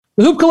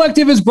The Hoop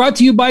Collective is brought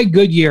to you by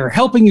Goodyear,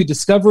 helping you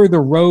discover the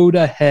road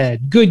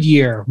ahead.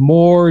 Goodyear,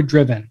 more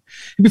driven.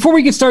 And before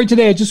we get started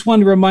today, I just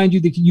wanted to remind you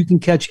that you can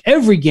catch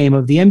every game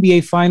of the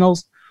NBA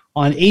Finals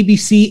on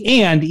ABC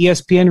and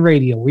ESPN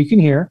Radio, where you can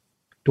hear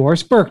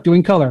Doris Burke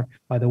doing color,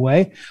 by the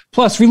way.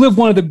 Plus, relive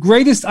one of the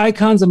greatest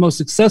icons and most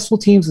successful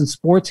teams in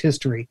sports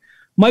history,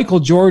 Michael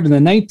Jordan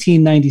and the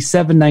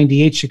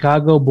 1997-98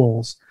 Chicago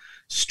Bulls.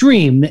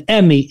 Stream the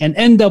Emmy and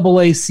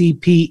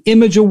NAACP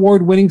Image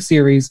Award-winning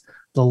series,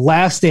 The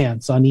Last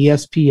Dance, on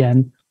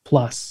ESPN+.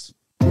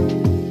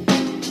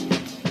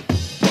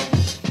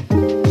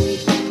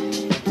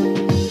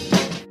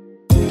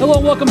 Hello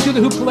and welcome to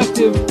the Hoop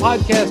Collective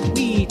podcast.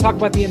 We talk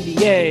about the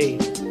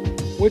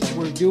NBA, which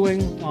we're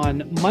doing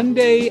on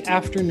Monday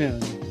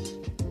afternoon.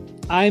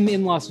 I'm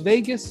in Las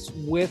Vegas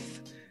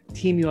with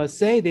Team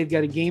USA. They've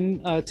got a game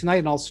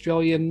tonight,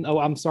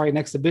 an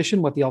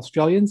exhibition with the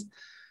Australians.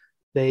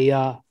 They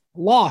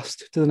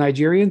lost to the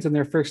Nigerians in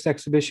their first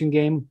exhibition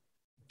game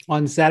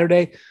on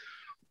Saturday.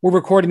 We're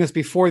recording this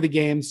before the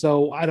game,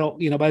 so I don't,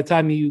 by the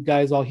time you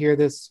guys all hear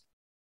this,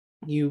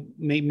 you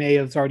may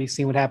have already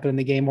seen what happened in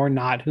the game or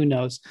not. Who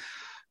knows?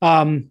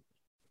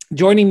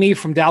 Joining me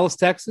from Dallas,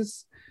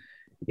 Texas,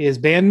 is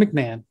Ben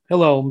MacMahon.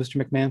 Hello,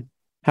 Mr. MacMahon.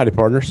 Howdy,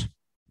 partners.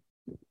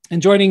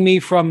 And joining me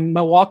from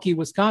Milwaukee,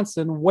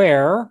 Wisconsin,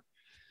 where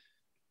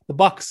the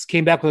Bucks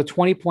came back with a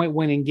 20-point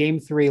win in Game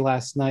 3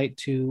 last night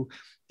to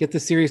get the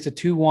series to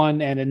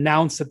 2-1 and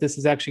announce that this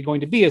is actually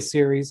going to be a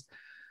series,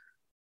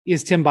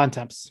 is Tim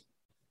Bontemps.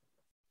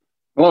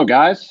 Hello,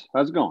 guys.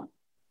 How's it going?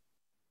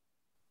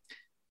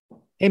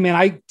 Hey, man,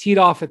 I teed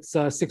off at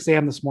 6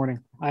 a.m. this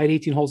morning. I had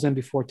 18 holes in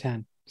before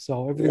 10,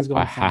 so everything's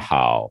going fine.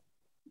 How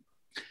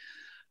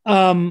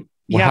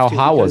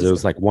was it? It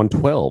was like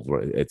 112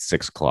 at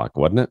 6 o'clock,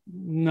 wasn't it?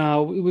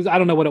 No, it was. I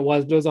don't know what it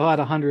was, but it was about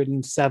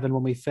 107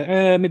 when we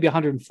maybe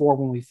 104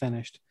 when we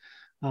finished.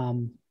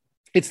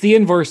 It's the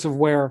inverse of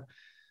wherever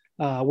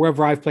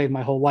I've played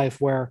my whole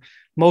life, where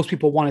most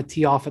people want to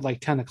tee off at like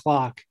 10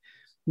 o'clock.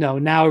 No,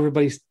 now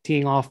everybody's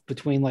teeing off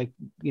between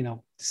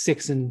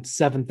 6 and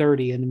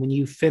 7:30, and when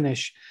you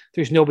finish,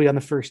 there's nobody on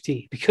the first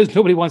tee because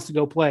nobody wants to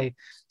go play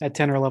at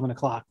 10 or 11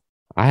 o'clock.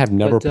 I have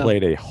never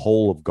played a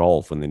hole of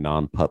golf in the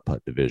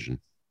non-putt-putt division.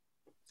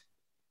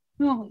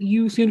 Well,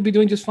 you seem to be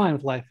doing just fine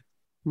with life.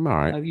 All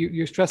right.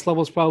 Your stress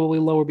level is probably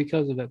lower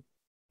because of it.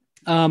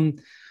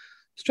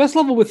 Stress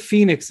level with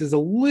Phoenix is a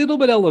little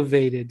bit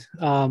elevated,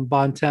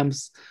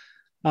 Bontemps.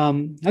 I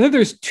think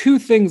there's two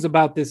things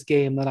about this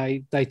game that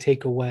I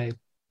take away.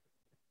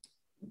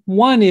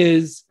 One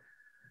is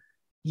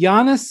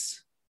Giannis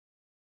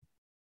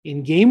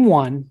in Game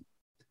 1.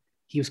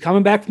 He was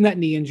coming back from that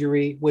knee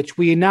injury, which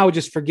we now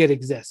just forget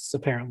exists,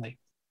 apparently.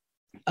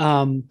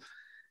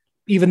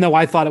 Even though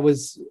I thought it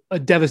was a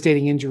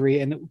devastating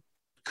injury and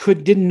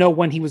didn't know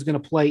when he was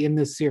going to play in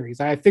this series.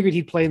 I figured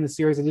he'd play in the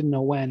series. I didn't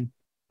know when.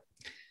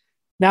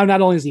 Now,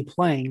 not only is he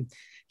playing,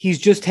 he's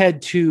just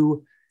had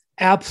two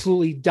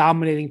absolutely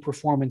dominating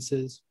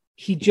performances.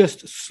 He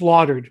just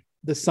slaughtered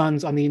the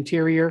Suns on the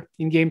interior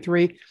in Game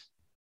 3,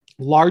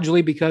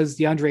 largely because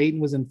DeAndre Ayton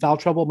was in foul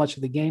trouble much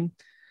of the game.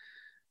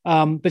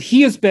 But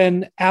he has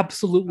been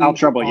absolutely foul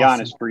trouble.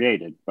 Awesome. Giannis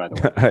created, by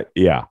the way.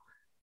 Yeah,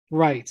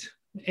 right.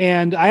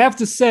 And I have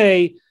to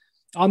say,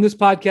 on this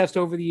podcast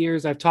over the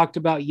years, I've talked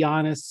about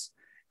Giannis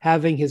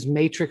having his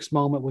Matrix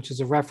moment, which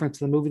is a reference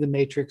to the movie The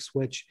Matrix,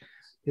 which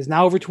is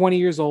now over 20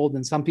 years old,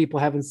 and some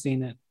people haven't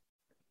seen it.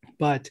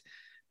 But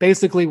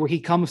basically, where he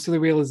comes to the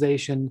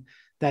realization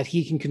that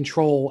he can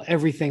control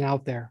everything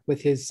out there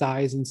with his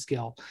size and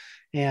skill.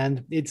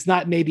 And it's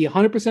not maybe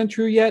 100%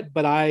 true yet,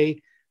 but I,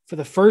 for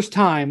the first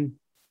time,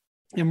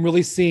 am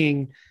really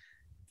seeing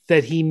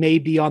that he may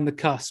be on the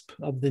cusp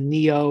of the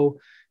Neo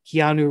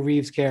Keanu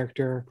Reeves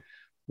character,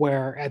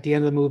 where at the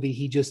end of the movie,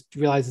 he just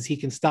realizes he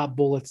can stop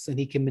bullets and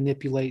he can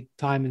manipulate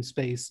time and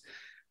space.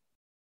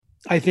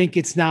 I think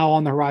it's now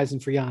on the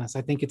horizon for Giannis.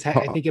 I think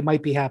I think it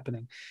might be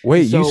happening.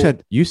 Wait,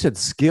 you said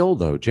skill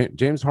though.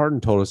 James Harden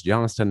told us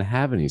Giannis doesn't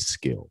have any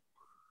skill.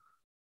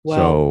 Well,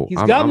 so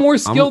he's got more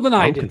skill than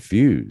I did. I'm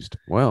confused.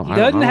 Well, he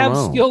doesn't have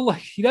skill.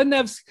 Like he doesn't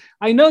have.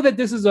 I know that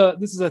this is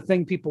a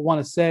thing people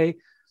want to say.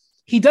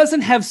 He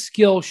doesn't have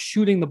skill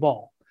shooting the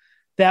ball.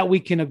 That we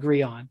can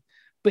agree on.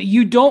 But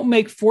you don't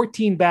make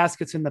 14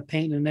 baskets in the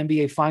paint in an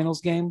NBA Finals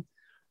game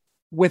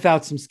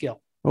without some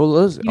skill. Well,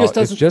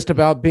 it's just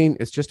about being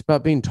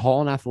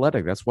tall and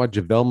athletic. That's why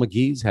JaVale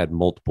McGee's had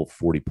multiple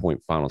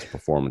 40-point Finals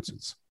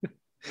performances.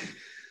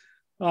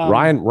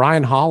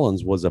 Ryan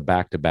Hollins was a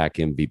back-to-back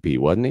MVP,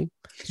 wasn't he?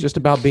 It's just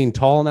about being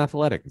tall and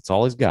athletic. That's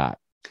all he's got.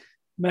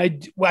 I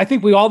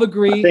think we all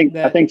agree. I think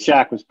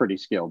Shaq was pretty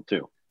skilled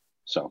too.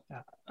 So,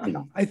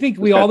 I think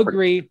we all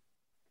agree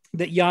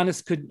that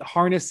Giannis could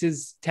harness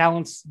his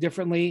talents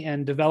differently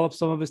and develop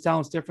some of his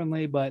talents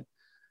differently, but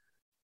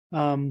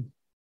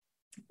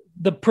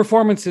the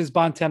performances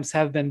Bontemps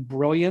have been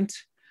brilliant,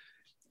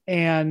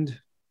 and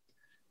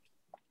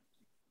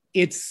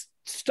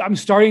I'm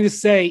starting to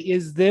say,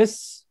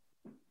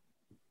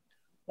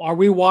 are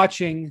we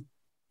watching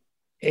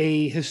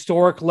a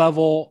historic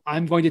level,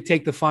 I'm going to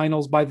take the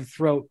finals by the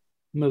throat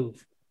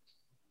move.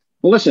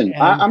 Well, listen,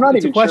 I'm not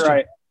it's a even question.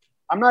 sure.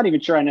 I'm not even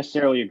sure I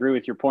necessarily agree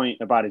with your point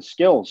about his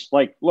skills.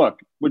 Like, look,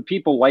 would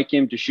people like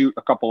him to shoot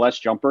a couple less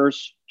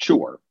jumpers?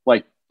 Sure,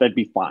 like that'd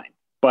be fine.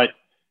 But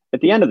at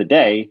the end of the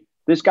day,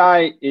 this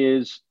guy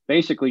is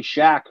basically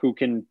Shaq who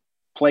can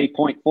play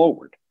point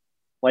forward.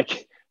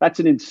 Like that's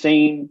an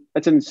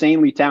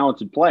insanely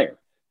talented player.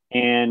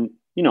 And,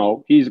 you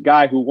know, he's a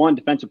guy who won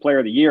Defensive Player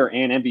of the Year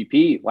and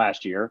MVP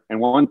last year and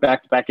won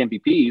back-to-back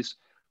MVPs.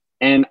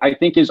 And I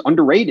think is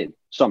underrated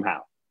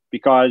somehow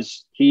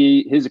because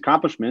his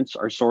accomplishments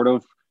are sort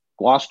of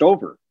glossed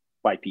over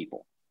by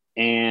people.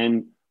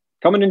 And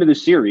coming into the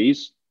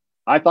series,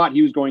 I thought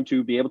he was going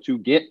to be able to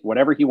get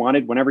whatever he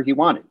wanted whenever he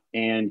wanted.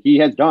 And he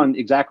has done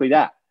exactly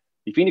that.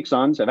 The Phoenix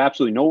Suns have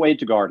absolutely no way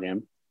to guard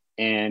him.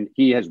 And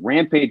he has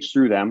rampaged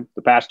through them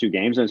the past two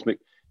games. As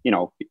you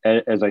know,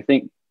 as I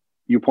think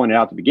you pointed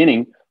out at the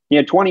beginning, he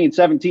had 20 and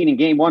 17 in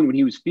game one when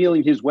he was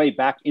feeling his way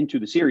back into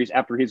the series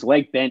after his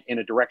leg bent in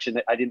a direction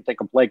that I didn't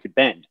think a leg could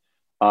bend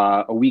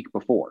a week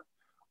before.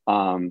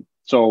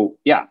 So,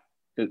 yeah,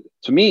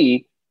 to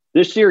me,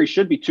 this series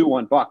should be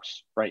 2-1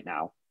 Bucks right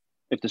now.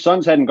 If the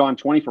Suns hadn't gone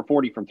 20 for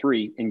 40 from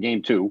three in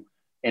game two,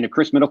 and if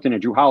Khris Middleton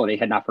and Jrue Holiday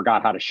had not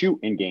forgot how to shoot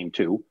in game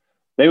two,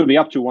 they would be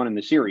up 2-1 in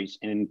the series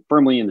and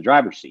firmly in the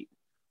driver's seat.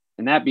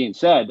 And that being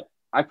said,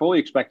 I fully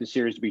expect the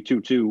series to be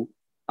 2-2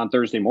 on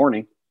Thursday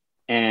morning.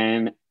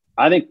 And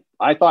I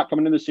thought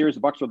coming into the series,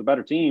 the Bucks were the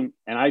better team.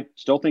 And I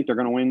still think they're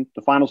going to win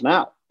the finals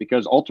now,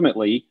 because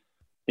ultimately,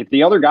 if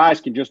the other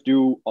guys can just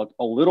do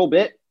a little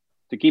bit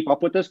to keep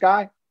up with this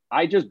guy,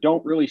 I just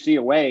don't really see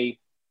a way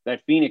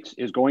that Phoenix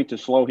is going to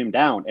slow him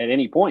down at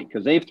any point,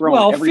 because they've thrown.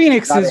 Well,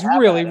 Phoenix is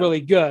really,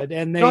 really good,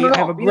 and they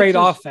have a great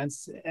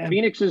offense.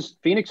 Phoenix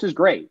is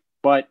great,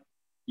 but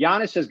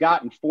Giannis has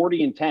gotten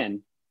 40 and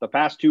 10 the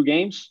past two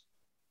games,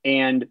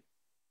 and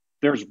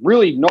there's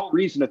really no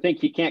reason to think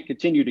he can't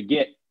continue to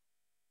get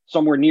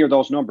somewhere near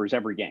those numbers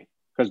every game,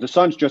 because the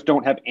Suns just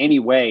don't have any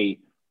way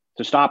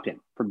to stop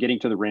him from getting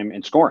to the rim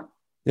and scoring.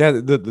 Yeah,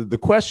 the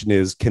question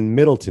is, can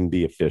Middleton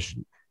be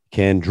efficient?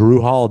 Can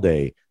Jrue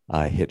Holiday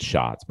hit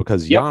shots?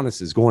 Because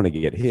Giannis is going to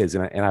get his.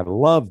 And I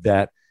love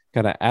that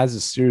kind of as the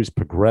series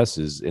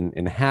progresses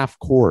in half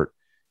court,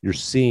 you're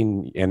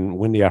seeing, and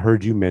Wendy, I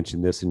heard you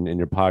mention this in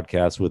your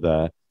podcast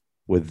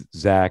with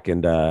Zach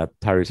and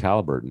Tyrese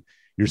Halliburton.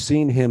 You're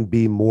seeing him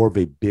be more of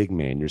a big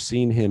man. You're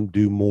seeing him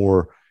do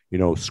more,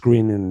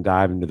 screening and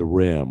diving to the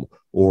rim,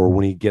 or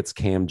when he gets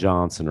Cam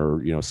Johnson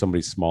or,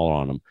 somebody smaller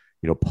on him,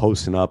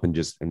 posting up and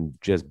just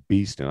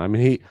beasting. I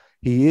mean,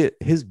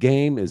 his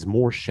game is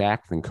more Shaq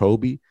than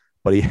Kobe,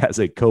 but he has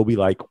a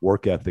Kobe-like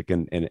work ethic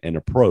and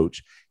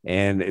approach.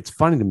 And it's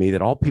funny to me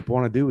that all people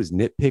want to do is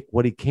nitpick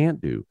what he can't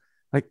do.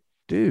 Like,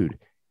 dude,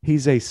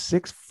 he's a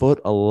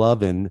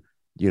 6'11",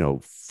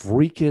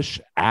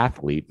 freakish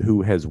athlete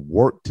who has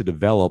worked to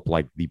develop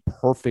like the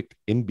perfect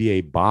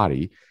NBA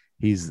body.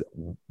 He's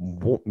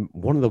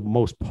one of the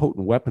most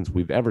potent weapons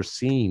we've ever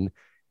seen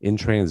in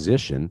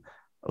transition.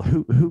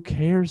 Who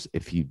cares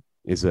if he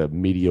is a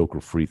mediocre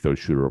free throw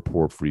shooter, a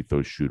poor free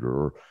throw shooter,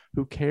 or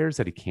who cares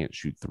that he can't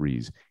shoot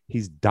threes?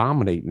 He's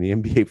dominating the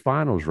NBA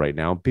finals right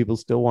now. And people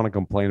still want to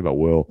complain about,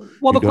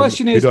 the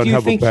question is, do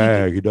you think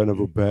he doesn't have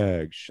a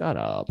bag? Shut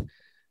up.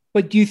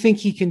 But do you think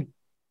he can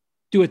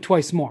do it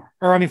twice more,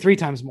 or three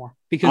times more?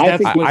 Because I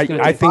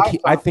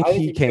think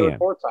he can. Do it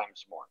 4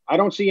 times more. I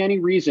don't see any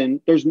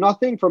reason. There's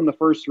nothing from the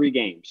first 3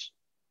 games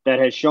that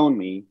has shown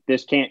me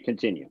this can't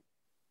continue.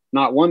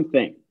 Not one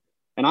thing.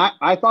 And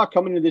I thought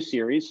coming into this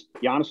series,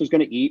 Giannis was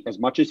going to eat as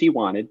much as he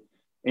wanted,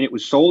 and it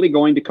was solely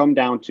going to come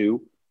down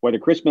to whether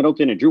Khris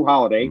Middleton and Jrue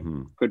Holiday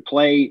could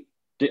play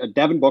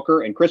Devin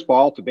Booker and Chris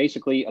Paul to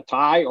basically a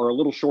tie or a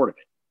little short of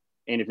it.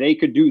 And if they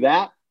could do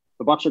that,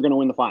 the Bucks are going to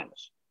win the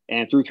finals.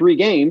 And through 3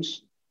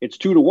 games, it's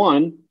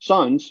 2-1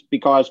 Suns,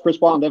 because Chris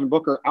Paul and Devin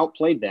Booker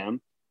outplayed them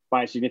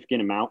by a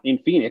significant amount in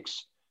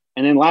Phoenix.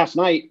 And then last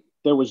night,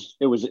 it was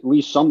at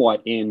least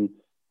somewhat in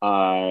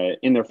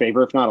their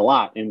favor, if not a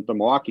lot, in the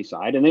Milwaukee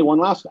side, and they won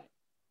last night.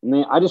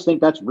 And I just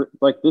think that's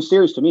like, this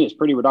series to me is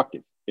pretty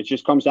reductive. It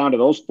just comes down to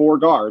those 4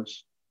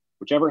 guards,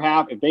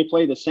 if they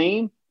play the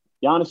same,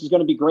 Giannis is going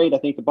to be great. I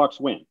think the Bucks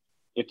win.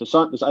 I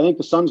think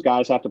the Suns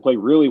guys have to play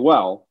really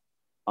well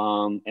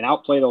and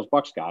outplay those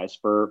Bucks guys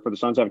for the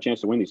Suns to have a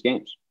chance to win these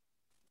games.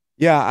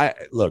 Yeah,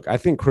 I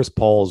think Chris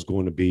Paul is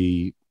going to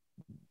be,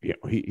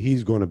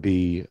 he's going to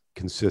be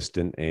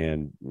consistent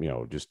and,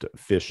 just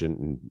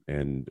efficient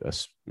and a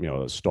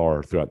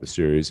star throughout the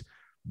series.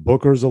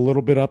 Booker's a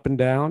little bit up and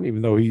down,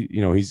 even though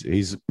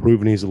he's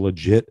proven he's a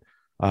legit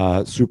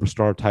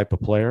superstar type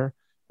of player.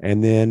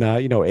 And then,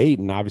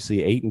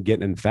 Ayton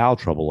getting in foul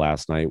trouble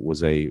last night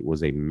was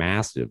a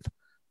massive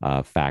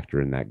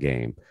factor in that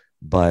game.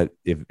 But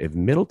if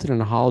Middleton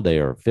and Holiday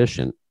are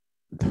efficient,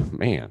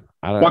 man,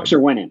 Bucks are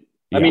winning.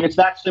 Yeah. I mean, it's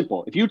that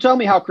simple. If you tell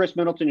me how Khris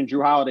Middleton and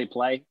Jrue Holiday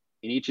play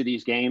in each of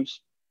these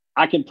games,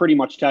 I can pretty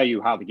much tell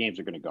you how the games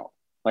are going to go.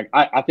 Like,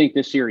 I think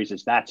this series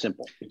is that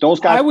simple. If those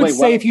guys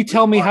if you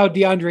tell me how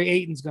DeAndre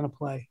Ayton's going to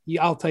play,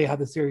 I'll tell you how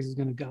the series is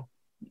going to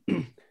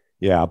go.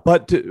 Yeah,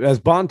 but as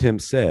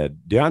Bontemps said,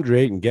 DeAndre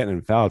Ayton getting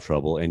in foul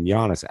trouble and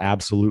Giannis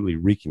absolutely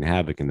wreaking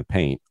havoc in the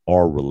paint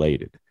are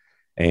related.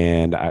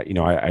 And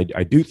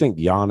I do think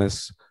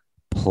Giannis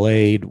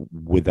played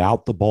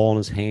without the ball in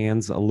his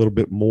hands a little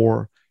bit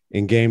more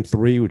in game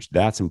 3, which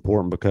that's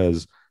important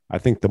because I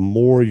think the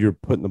more you're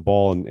putting the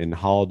ball in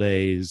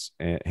Holiday's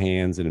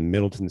hands and in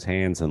Middleton's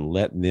hands and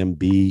letting them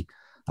be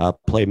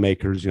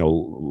playmakers,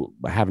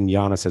 having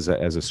Giannis as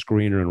a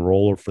screener and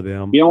roller for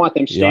them. You don't want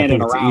them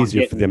standing around. It's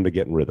easier for them to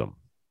get in rhythm.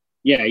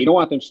 Yeah, you don't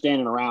want them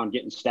standing around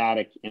getting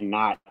static and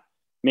not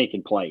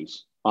making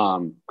plays.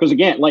 Because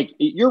again, like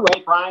you're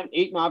right, Brian.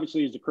 Ayton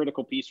obviously is a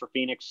critical piece for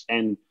Phoenix,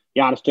 and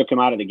Giannis took him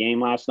out of the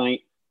game last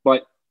night.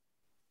 But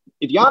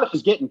if Giannis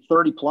is getting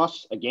 30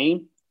 plus a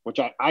game, which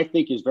I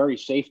think is very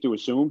safe to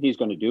assume he's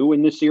going to do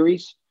in this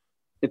series,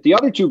 if the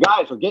other two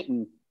guys are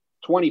getting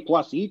 20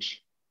 plus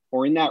each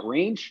or in that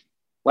range,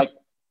 like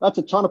that's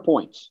a ton of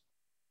points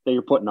that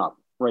you're putting up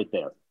right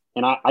there.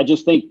 And I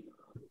just think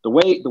the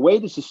way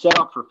this is set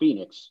up for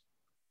Phoenix,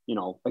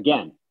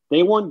 again,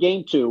 they won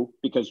game 2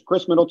 because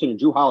Khris Middleton and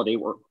Jrue Holiday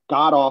were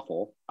god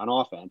awful on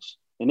offense,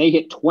 and they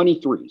hit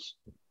 23s.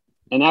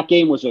 And that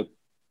game was a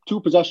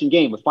 2-possession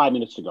game with 5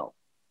 minutes to go.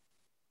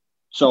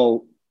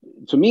 So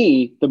to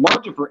me, the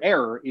margin for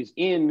error is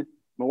in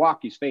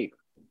Milwaukee's favor.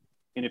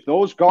 And if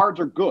those guards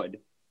are good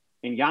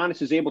and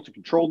Giannis is able to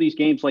control these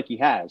games like he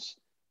has,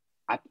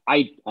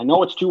 I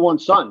know it's 2-1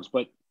 Suns,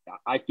 but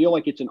I feel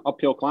like it's an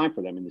uphill climb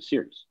for them in this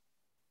series.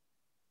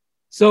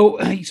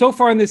 So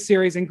far in this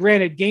series, and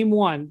granted, game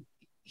 1,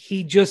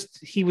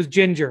 he was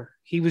ginger.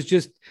 He was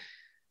just,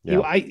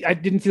 I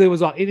didn't feel it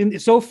was all.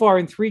 So far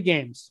in 3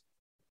 games,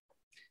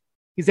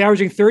 he's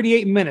averaging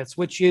 38 minutes,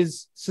 which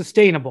is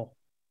sustainable,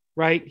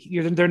 right?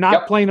 They're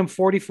not playing him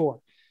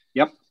 44.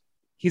 Yep.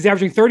 He's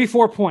averaging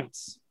 34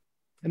 points.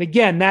 And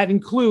again, that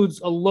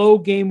includes a low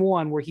game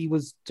 1 where he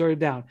was sort of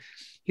down.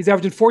 He's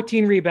averaging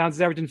 14 rebounds.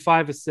 He's averaging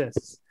 5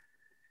 assists.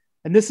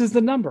 And this is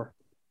the number.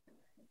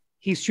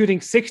 He's shooting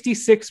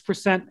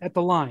 66% at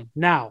the line.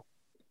 Now,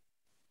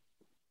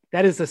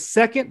 that is the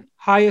second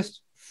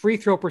highest free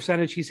throw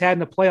percentage he's had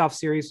in a playoff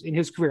series in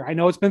his career. I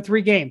know it's been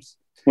 3 games.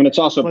 When it's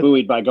also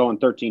buoyed by going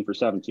 13 for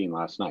 17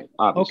 last night.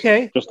 Obviously.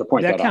 Okay. Just to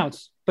point that counts.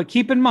 Out. But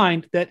keep in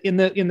mind that in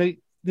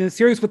the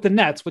series with the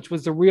Nets, which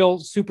was the real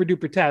super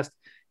duper test,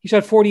 he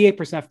shot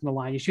 48% from the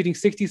line. He's shooting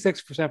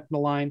 66% from the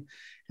line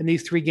in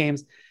these 3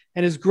 games.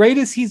 And as great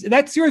as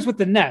that series with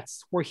the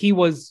Nets, where he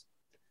was,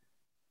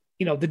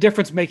 the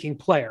difference making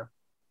player,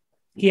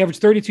 he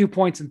averaged 32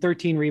 points and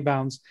 13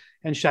 rebounds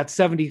and shot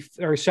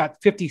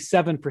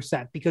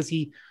 57% because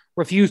he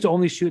refused to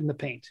only shoot in the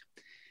paint.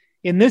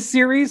 In this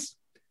series,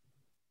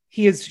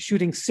 he is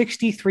shooting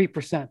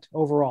 63%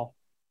 overall.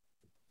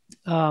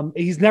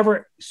 He's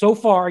never, so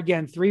far,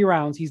 again, 3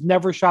 rounds, he's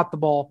never shot the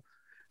ball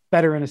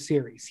better in a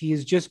series. He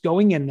is just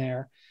going in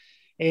there.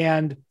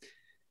 And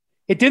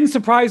it didn't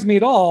surprise me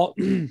at all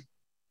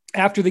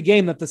after the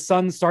game that the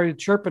Suns started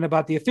chirping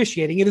about the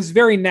officiating. It is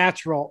very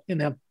natural in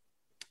a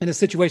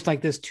situation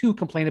like this to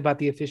complain about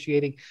the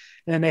officiating.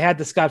 And then they had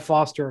the Scott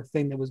Foster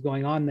thing that was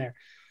going on there.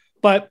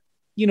 But,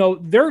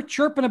 they're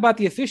chirping about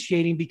the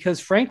officiating because,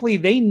 frankly,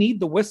 they need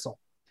the whistle.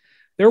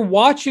 They're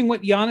watching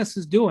what Giannis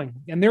is doing,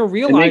 and they're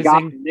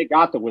realizing they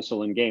got the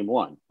whistle in game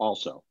 1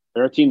 also.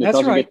 They're a team that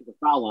doesn't get to the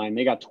foul line.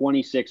 They got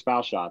 26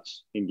 foul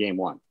shots in game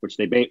 1, which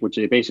they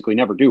basically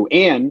never do.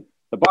 And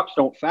the Bucks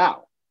don't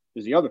foul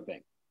is the other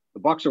thing.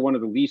 The Bucks are one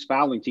of the least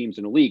fouling teams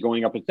in the league,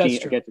 going up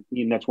against a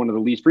team that's one of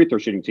the least free throw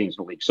shooting teams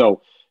in the league.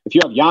 So if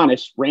you have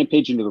Giannis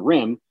rampaging to the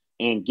rim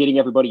and getting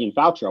everybody in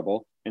foul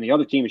trouble, and the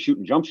other team is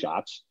shooting jump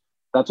shots,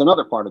 that's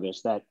another part of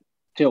this that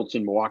tilts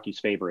in Milwaukee's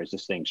favor as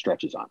this thing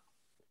stretches on.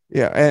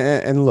 Yeah,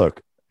 and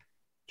look,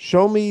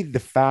 show me the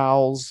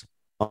fouls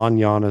on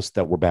Giannis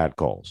that were bad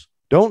calls.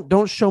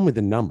 Don't show me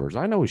the numbers.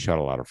 I know he shot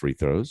a lot of free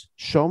throws.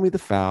 Show me the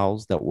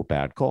fouls that were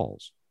bad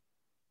calls.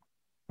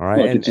 All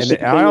right,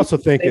 and I also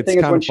think it's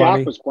kind of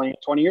funny. Shaq was playing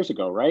 20 years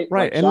ago, right?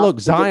 Right, and look,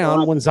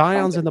 Zion, when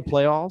Zion's in the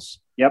playoffs,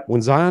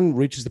 when Zion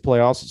reaches the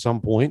playoffs at some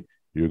point,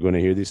 you're going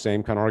to hear these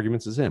same kind of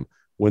arguments as him.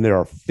 When there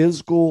are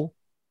physical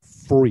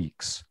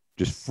freaks,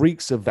 just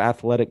freaks of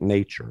athletic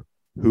nature,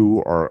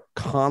 who are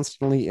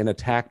constantly in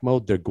attack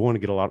mode, they're going to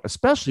get a lot,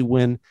 especially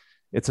when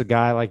it's a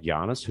guy like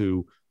Giannis,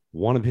 who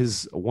one of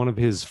his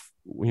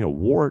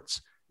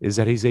warts is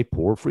that he's a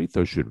poor free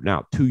throw shooter.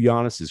 Now, to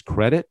Giannis's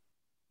credit,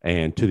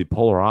 and to the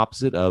polar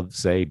opposite of,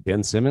 say,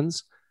 Ben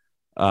Simmons,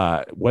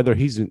 whether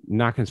he's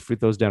knocking his free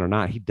throws down or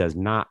not, he does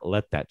not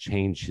let that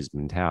change his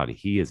mentality.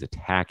 He is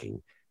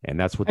attacking, and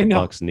that's what the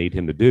Bucks need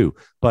him to do.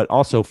 But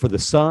also for the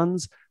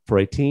Suns, for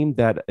a team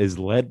that is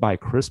led by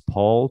Chris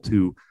Paul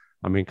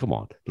come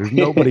on. There's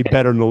nobody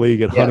better in the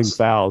league at hunting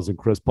fouls than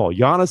Chris Paul.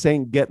 Giannis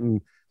ain't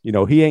getting,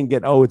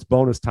 it's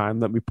bonus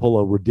time. Let me pull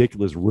a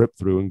ridiculous rip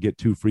through and get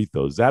 2 free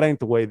throws. That ain't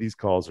the way these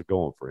calls are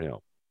going for him.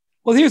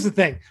 Well, here's the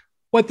thing.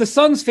 What the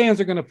Suns fans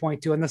are going to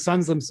point to, and the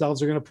Suns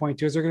themselves are going to point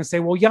to, is they're going to say,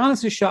 well,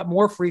 Giannis has shot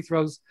more free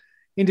throws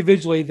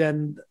individually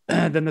than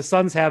the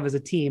Suns have as a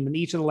team in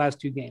each of the last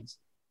 2 games.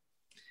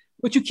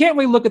 But you can't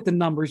really look at the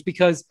numbers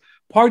because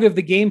part of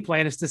the game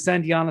plan is to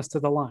send Giannis to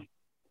the line.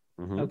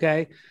 Mm-hmm.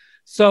 Okay.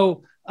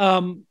 So,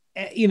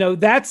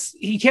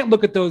 he can't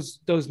look at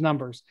those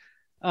numbers.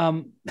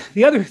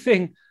 The other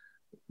thing,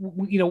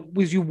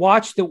 was you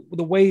watch the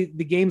way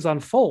the games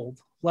unfold,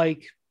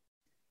 like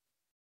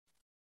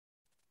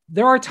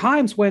there are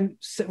times when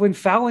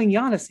fouling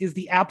Giannis is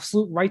the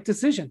absolute right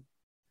decision.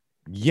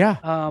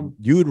 Yeah.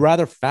 You would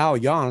rather foul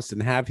Giannis than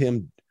have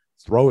him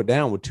throw it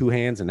down with two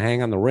hands and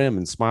hang on the rim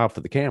and smile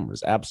for the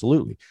cameras.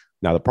 Absolutely.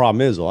 Now, the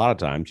problem is a lot of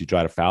times you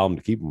try to foul him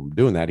to keep him from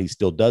doing that. He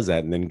still does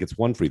that and then gets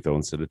one free throw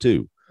instead of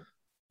two.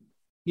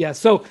 Yeah.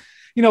 So,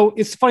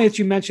 it's funny that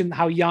you mentioned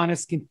how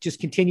Giannis just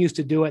continues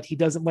to do it. He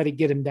doesn't let it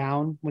get him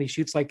down when he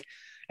shoots like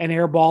an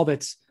air ball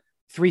that's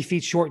 3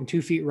 feet short and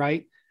 2 feet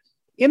right.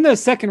 In the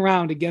second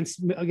round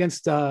against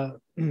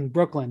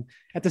Brooklyn,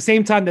 at the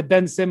same time that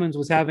Ben Simmons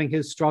was having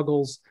his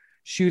struggles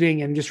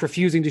shooting and just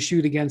refusing to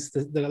shoot against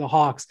the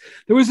Hawks,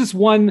 there was this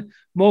one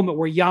moment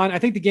where I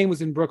think the game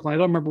was in Brooklyn. I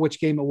don't remember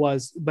which game it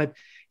was, but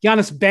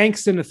Giannis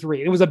banks in a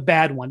three. It was a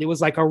bad one. It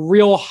was like a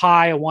real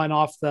high one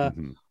off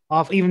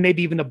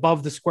maybe even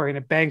above the square, and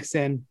it banks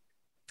in,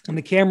 and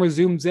the camera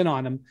zooms in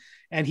on him,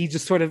 and he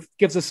just sort of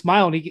gives a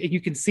smile, and you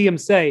can see him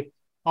say,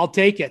 "I'll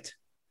take it."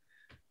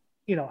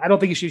 I don't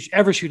think you should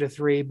ever shoot a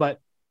three,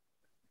 but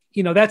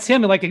that's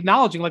him, and like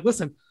acknowledging, like,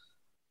 listen,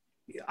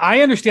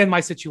 I understand my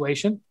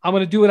situation. I'm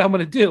going to do what I'm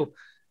going to do.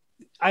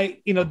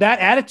 That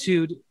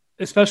attitude,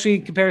 especially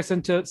in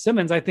comparison to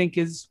Simmons, I think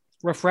is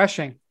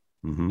refreshing.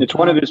 Mm-hmm. It's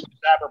one of his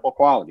admirable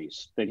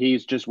qualities that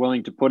he's just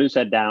willing to put his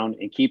head down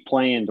and keep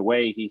playing the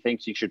way he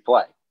thinks he should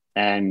play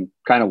and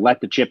kind of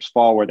let the chips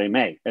fall where they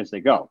may as they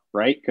go,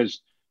 right?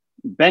 Because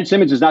Ben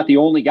Simmons is not the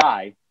only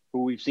guy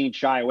who we've seen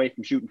shy away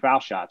from shooting foul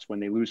shots when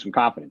they lose some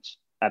confidence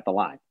at the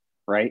line,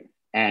 right?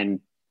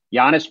 And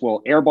Giannis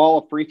will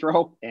airball a free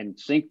throw and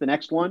sink the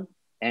next one,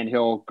 and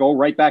he'll go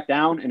right back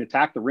down and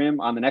attack the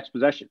rim on the next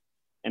possession.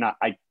 And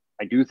I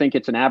do think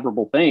it's an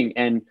admirable thing.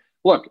 And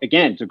look,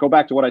 again, to go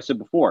back to what I said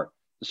before,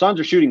 the Suns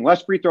are shooting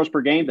less free throws per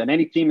game than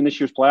any team in this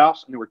year's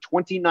playoffs, and they were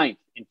 29th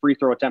in free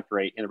throw attempt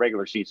rate in the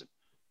regular season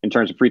in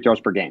terms of free throws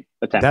per game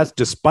attempted. That's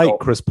despite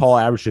Chris Paul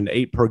aaverageing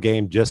 8 per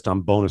game just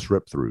on bonus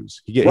rip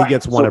throughs. He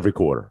gets one every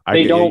quarter.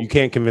 You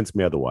can't convince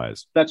me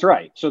otherwise. That's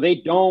right. So they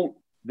don't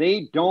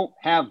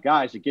have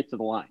guys that get to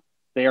the line.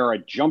 They are a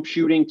jump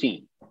shooting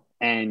team,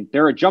 and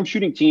they're a jump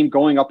shooting team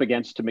going up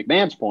against, to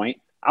MacMahon's point,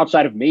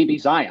 outside of maybe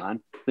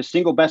Zion, the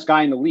single best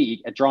guy in the league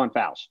at drawing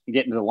fouls and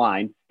getting to the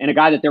line, and a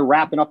guy that they're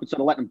wrapping up instead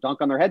of letting them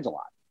dunk on their heads a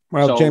lot.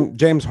 Well, so,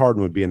 James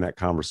Harden would be in that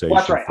conversation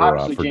that's right. for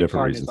James different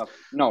Harden reasons.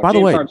 By the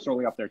way, Harden's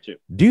totally up there too.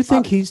 Do you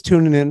think he's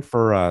tuning in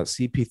for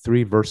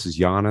CP3 versus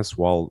Giannis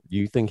while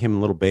you think him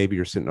and little baby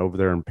are sitting over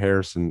there in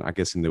Paris and I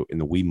guess in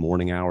the wee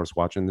morning hours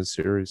watching this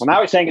series? Well, now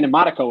he's hanging in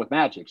Monaco with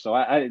Magic, so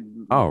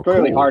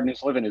clearly cool. Harden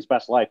is living his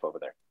best life over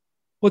there.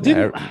 Well,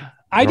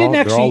 I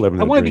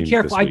want to be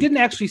careful. I didn't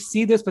actually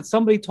see this, but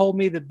somebody told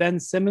me that Ben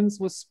Simmons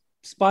was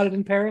spotted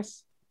in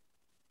Paris.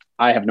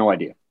 I have no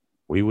idea.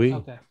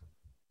 Okay.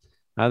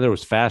 There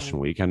was Fashion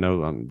Week. I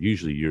know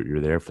usually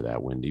you're there for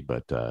that, Wendy,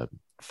 but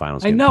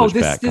finals. I know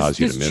this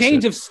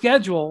change of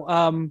schedule.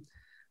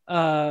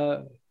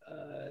 Really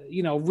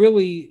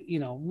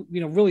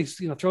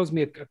throws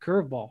me a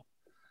curveball.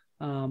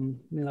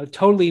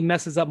 Totally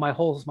messes up my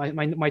whole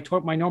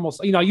my normal.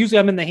 Usually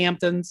I'm in the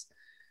Hamptons,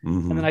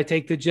 and then I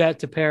take the jet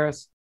to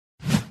Paris.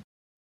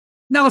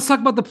 Now let's talk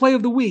about the play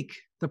of the week.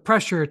 The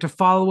pressure to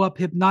follow up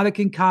Hypnotic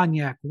and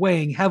Cognac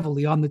weighing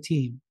heavily on the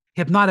team.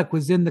 Hypnotic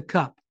was in the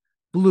cup,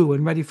 blue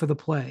and ready for the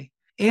play.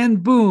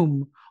 And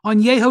boom,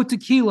 Añejo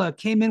Tequila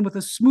came in with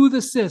a smooth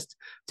assist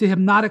to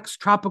Hypnotic's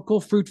tropical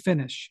fruit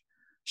finish.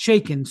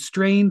 Shaken,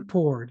 strained,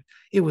 poured.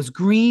 It was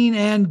green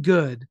and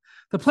good.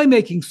 The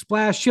playmaking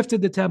splash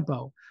shifted the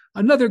tempo.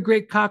 Another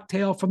great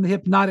cocktail from the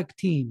Hypnotic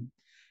team.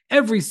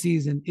 Every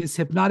season is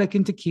Hypnotic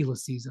and Tequila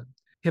season.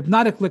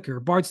 Hypnotic Liquor,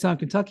 Bardstown,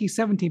 Kentucky,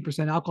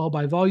 17% alcohol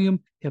by volume.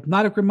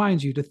 Hypnotic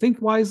reminds you to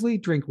think wisely,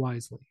 drink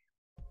wisely.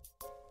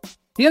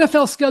 The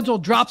NFL schedule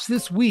drops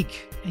this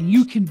week, and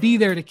you can be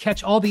there to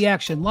catch all the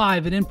action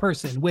live and in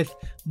person with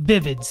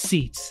Vivid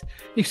Seats.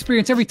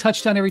 Experience every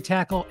touchdown, every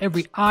tackle,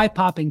 every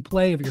eye-popping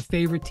play of your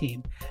favorite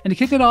team. And to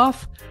kick it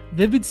off,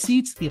 Vivid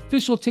Seats, the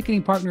official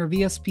ticketing partner of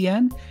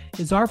ESPN,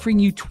 is offering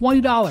you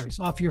 $20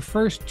 off your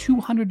first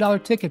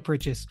 $200 ticket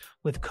purchase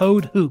with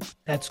code HOOP.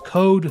 That's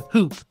code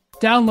HOOP.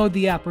 Download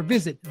the app or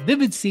visit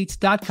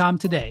vividseats.com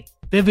today.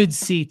 Vivid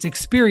Seats,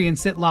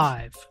 experience it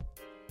live.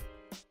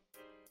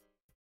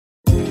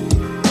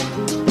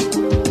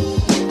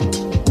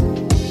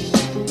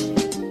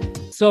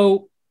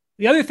 So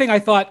the other thing I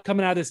thought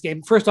coming out of this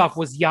game, first off,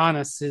 was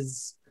Giannis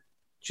is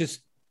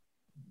just,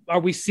 are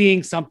we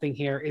seeing something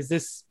here? Is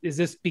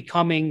this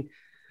becoming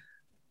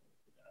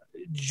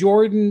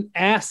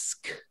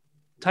Jordan-esque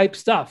type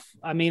stuff?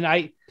 I mean,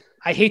 I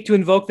hate to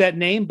invoke that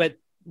name, but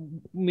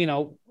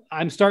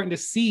I'm starting to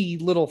see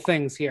little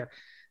things here.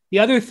 The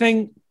other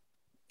thing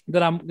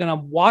that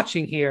I'm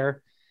watching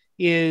here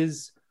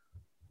is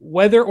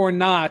whether or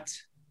not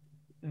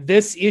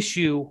this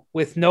issue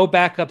with no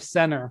backup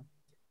center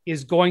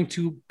is going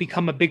to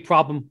become a big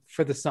problem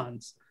for the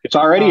Suns. It's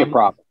already a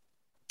problem.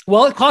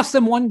 Well, it cost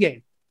them one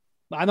game.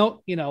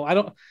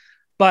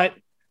 But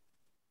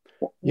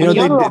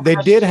they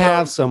did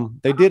have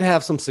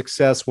some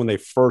success when they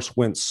first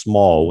went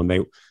small.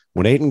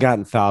 When Ayton got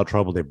in foul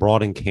trouble, they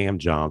brought in Cam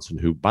Johnson,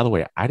 who, by the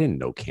way, I didn't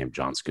know Cam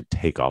Johnson could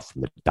take off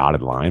from the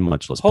dotted line,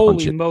 much less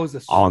punch it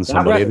on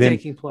somebody. And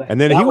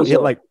then he would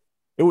hit like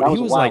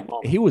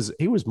he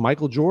was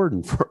Michael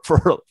Jordan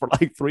for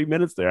like 3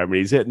 minutes there. I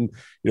mean, he's hitting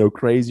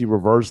crazy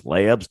reverse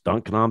layups,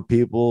 dunking on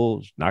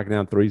people, knocking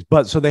down threes.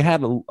 But so they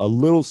had a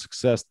little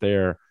success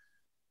there,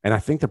 and I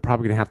think they're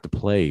probably going to have to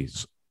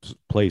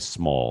play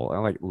small.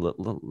 Like,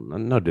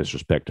 no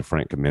disrespect to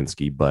Frank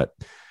Kaminsky, but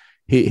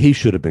he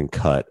should have been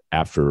cut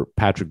after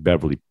Patrick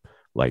Beverly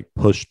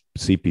pushed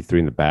CP3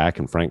 in the back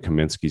and Frank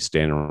Kaminsky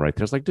standing right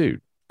there. It's like, dude,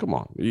 come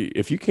on.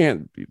 If you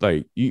can't,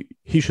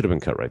 he should have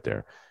been cut right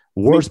there.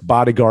 Worst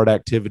bodyguard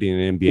activity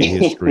in NBA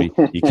history.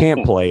 You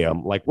can't play him.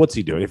 What's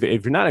he doing? If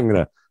you're not even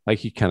going to,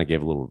 he kind of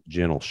gave a little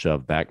gentle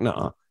shove back.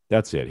 No,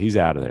 that's it. He's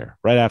out of there.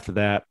 Right after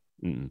that.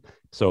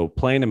 So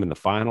playing him in the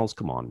finals,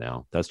 come on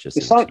now. That's just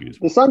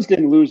the Suns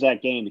didn't lose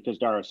that game because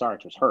Dario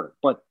Saric was hurt.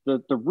 But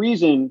the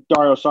reason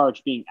Dario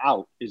Saric being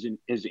out is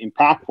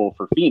impactful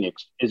for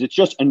Phoenix is it's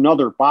just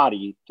another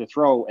body to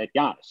throw at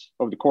Giannis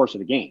over the course of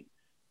the game.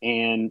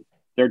 And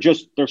they're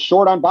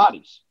short on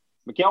bodies.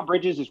 Mikal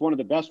Bridges is one of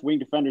the best wing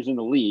defenders in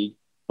the league,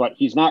 but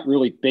he's not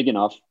really big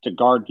enough to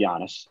guard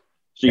Giannis.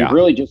 So you've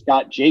really just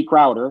got Jay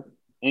Crowder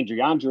and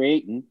DeAndre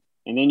Ayton,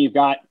 and then you've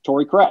got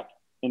Torrey Craig,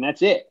 and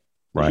that's it.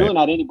 There's really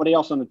not anybody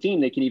else on the team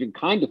they can even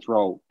kind of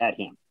throw at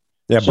him.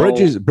 Yeah, so,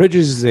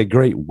 Bridges is a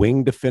great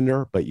wing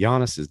defender, but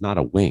Giannis is not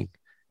a wing.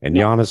 And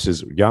Giannis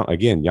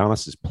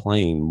is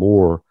playing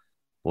more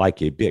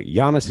like a big.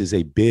 Giannis is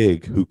a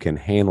big who can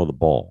handle the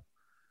ball.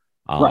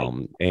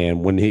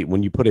 And when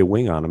you put a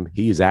wing on him,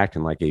 he is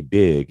acting like a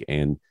big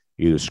and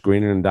either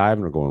screening and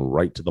diving or going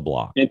right to the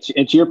block. It's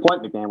to your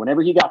point, McMahon.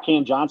 Whenever he got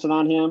Cam Johnson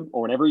on him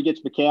or whenever he gets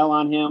Mikal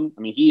on him,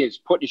 I mean, he is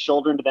putting his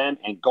shoulder into them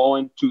and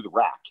going to the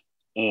rack.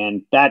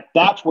 And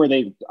that's where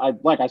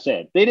like I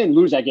said, they didn't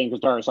lose that game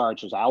because Dario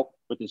Saric was out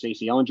with this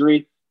ACL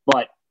injury,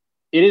 but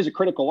it is a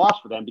critical loss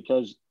for them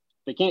because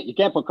you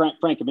can't put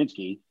Frank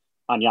Kaminsky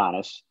on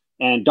Giannis.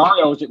 And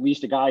Dario is at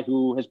least a guy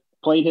who has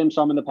played him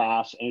some in the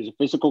past and is a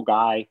physical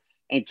guy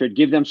and could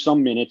give them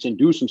some minutes and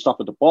do some stuff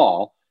with the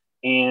ball.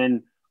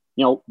 And,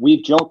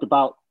 we've joked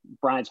about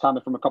Brian's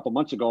comment from a couple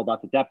months ago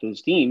about the depth of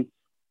this team.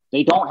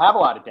 They don't have a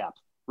lot of depth.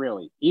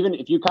 Really, even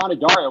if you counted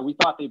Dario, we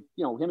thought him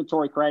and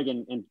Torrey Craig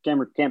and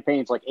Cam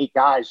Payne's 8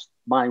 guys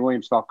Monty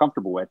Williams felt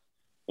comfortable with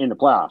in the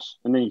playoffs.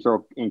 And then you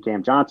throw in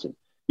Cam Johnson.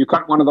 You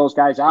cut one of those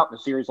guys out in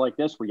a series like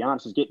this where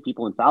Giannis is getting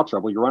people in foul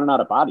trouble, you're running out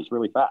of bodies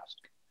really fast.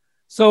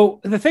 So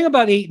the thing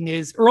about Ayton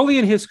is early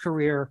in his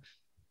career,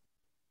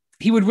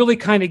 he would really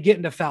kind of get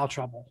into foul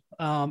trouble.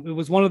 It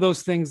was one of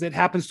those things that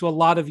happens to a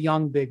lot of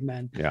young big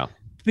men. Yeah.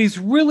 He's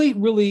really,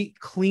 really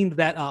cleaned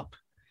that up.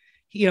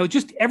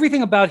 Just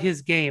everything about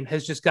his game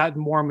has just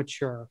gotten more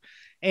mature,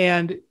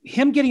 and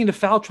him getting into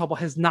foul trouble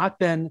has not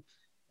been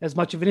as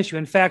much of an issue.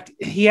 In fact,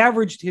 he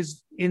averaged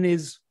this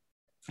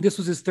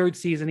was his third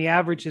season. He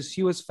averaged his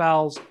fewest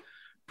fouls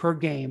per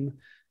game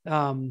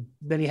than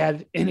he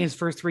had in his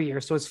first 3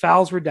 years. So his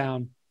fouls were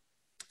down.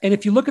 And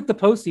if you look at the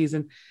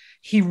postseason,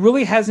 he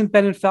really hasn't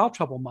been in foul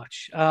trouble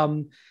much.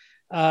 In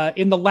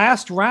the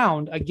last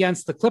round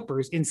against the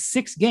Clippers in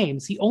 6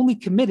 games, he only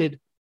committed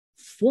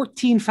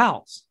 14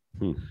 fouls.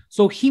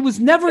 So he was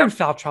never in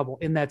foul trouble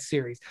in that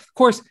series. Of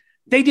course,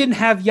 they didn't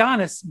have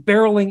Giannis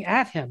barreling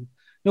at him.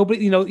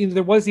 Nobody,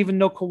 there was even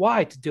no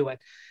Kawhi to do it.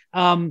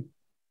 That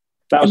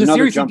was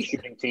another jump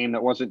shooting team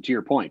that wasn't, to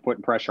your point,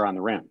 putting pressure on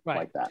the rim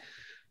like that.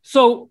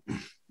 So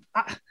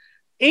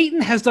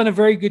Ayton has done a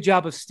very good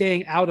job of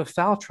staying out of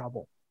foul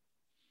trouble.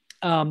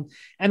 And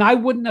I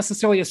wouldn't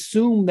necessarily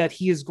assume that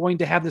he is going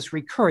to have this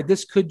recur.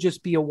 This could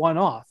just be a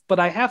one-off. But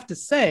I have to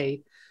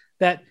say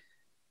that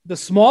the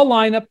small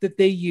lineup that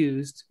they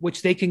used,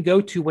 which they can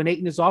go to when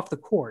Ayton is off the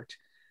court,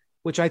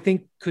 which I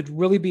think could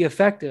really be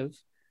effective.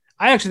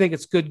 I actually think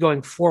it's good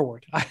going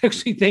forward. I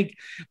actually think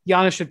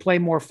Giannis should play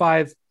more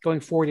 5 going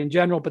forward in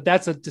general, but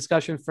that's a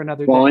discussion for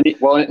another day.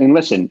 And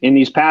listen, in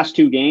these past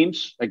 2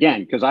 games,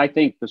 again, because I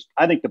think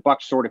the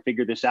Bucks sort of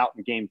figured this out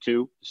in game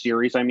 2, the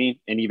series, and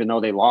even though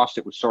they lost,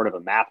 it was sort of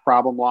a math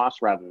problem loss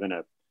rather than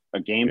a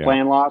game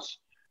plan loss.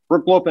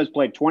 Brook Lopez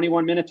played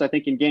 21 minutes, I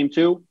think, in game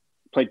 2,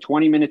 played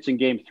 20 minutes in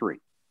game 3.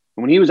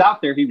 And when he was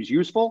out there, he was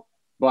useful,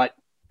 but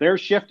they're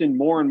shifting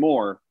more and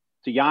more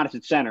to Giannis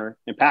at center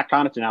and Pat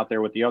Connaughton out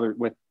there with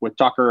with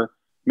Tucker,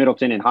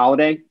 Middleton, and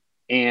Holiday.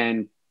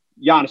 And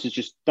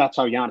Giannis that's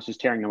how Giannis is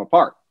tearing them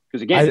apart.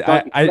 Because again, if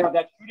you have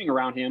that shooting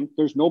around him,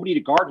 there's nobody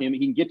to guard him. He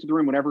can get to the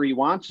rim whenever he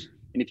wants.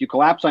 And if you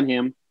collapse on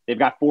him, they've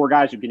got 4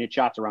 guys who can hit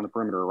shots around the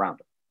perimeter around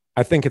him.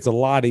 I think it's a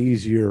lot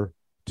easier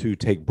to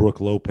take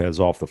Brook Lopez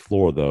off the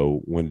floor,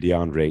 though, when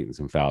DeAndre Ayton's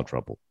in foul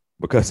trouble.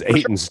 Because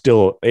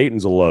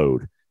Ayton's a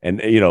load. And,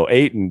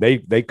 Ayton,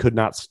 they could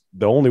not –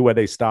 the only way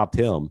they stopped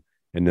him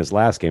in this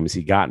last game is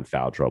he got in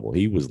foul trouble.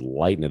 He was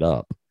lighting it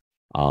up.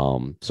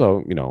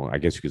 So, I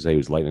guess you could say he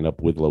was lighting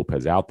up with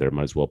Lopez out there.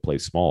 Might as well play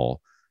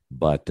small.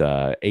 But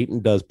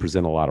Ayton does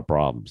present a lot of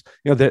problems.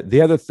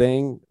 The other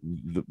thing,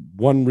 the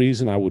one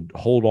reason I would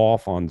hold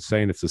off on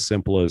saying it's as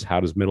simple as how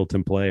does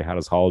Middleton play? How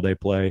does Holiday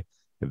play?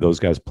 If those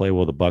guys play,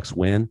 will the Bucks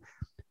win?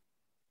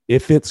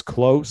 If it's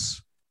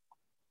close,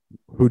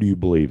 who do you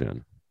believe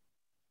in?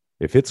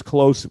 If it's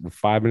close with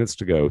 5 minutes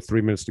to go,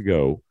 3 minutes to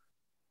go,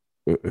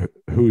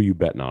 who are you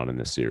betting on in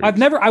this series?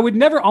 I would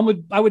never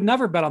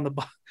bet on the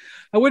Bucks.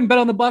 I wouldn't bet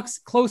on the Bucks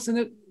close in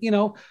it,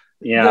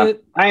 Yeah.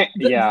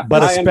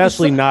 But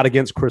especially not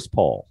against Chris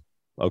Paul.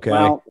 Okay.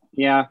 Well,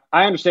 yeah,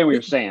 I understand what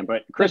you're saying,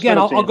 but Chris, again,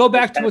 I'll go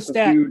back to a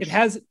stat. It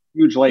has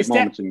huge late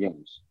moments in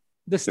games.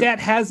 The stat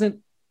hasn't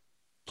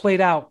played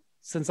out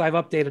since I've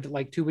updated it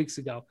like 2 weeks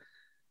ago.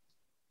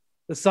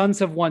 The Suns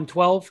have won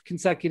 12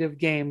 consecutive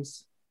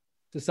games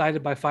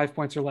decided by 5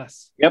 points or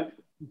less. Yep.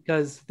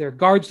 Because their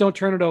guards don't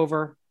turn it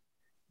over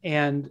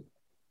and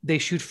they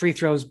shoot free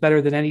throws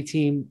better than any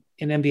team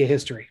in NBA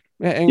history.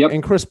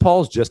 And Chris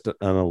Paul's just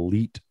an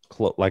elite,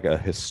 like a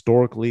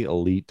historically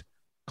elite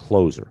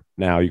closer.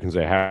 Now you can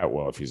say,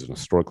 well, if he's an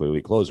historically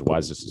elite closer, why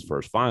is this his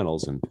first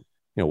finals? And,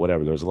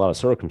 whatever. There's a lot of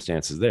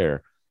circumstances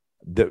there.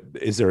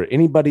 Is there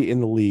anybody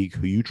in the league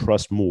who you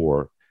trust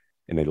more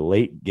in a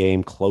late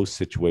game close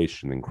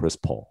situation than Chris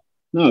Paul?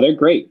 No, they're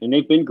great. And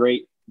they've been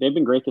great. They've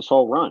been great this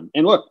whole run.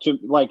 And look,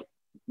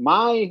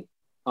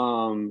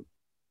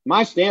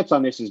 my stance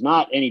on this is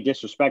not any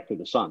disrespect to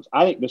the Suns.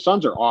 I think the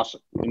Suns are awesome,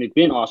 and they've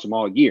been awesome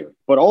all year.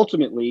 But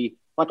ultimately,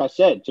 like I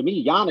said, to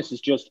me, Giannis is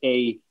just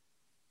a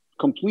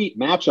complete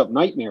matchup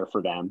nightmare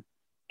for them.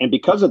 And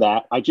because of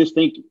that, I just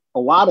think a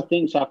lot of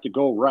things have to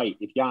go right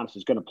if Giannis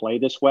is going to play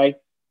this way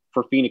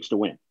for Phoenix to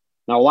win.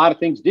 Now, a lot of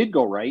things did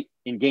go right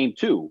in game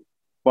 2,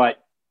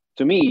 but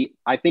to me,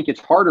 I think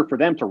it's harder for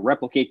them to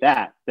replicate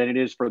that than it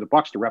is for the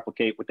Bucks to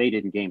replicate what they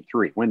did in game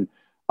 3. When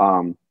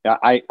I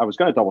was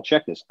going to double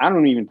check this. I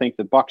don't even think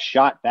the Bucks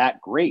shot that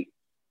great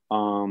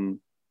from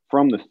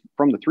the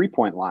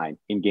 3-point line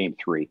in game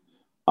 3.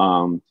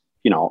 I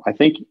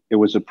think it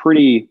was a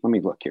pretty, let me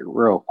look here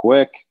real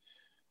quick.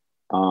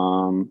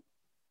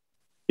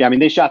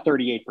 They shot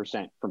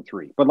 38% from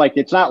 3, but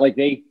it's not like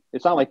they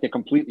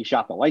completely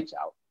shot the lights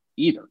out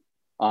either.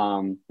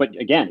 But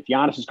again, if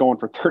Giannis is going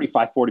for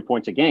 35, 40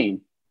 points a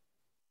game,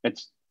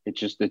 that's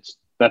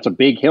a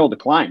big hill to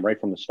climb right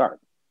from the start.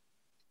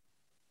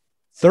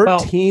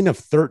 13 of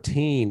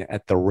 13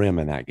 at the rim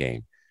in that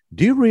game.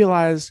 Do you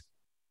realize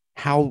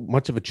how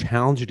much of a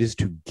challenge it is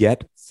to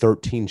get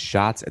 13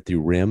 shots at the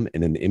rim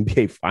in an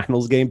NBA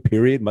Finals game,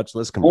 period, much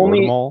less convert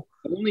them all?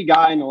 The only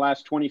guy in the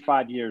last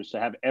 25 years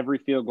to have every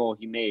field goal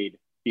he made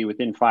be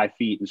within 5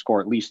 feet and score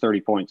at least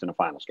 30 points in a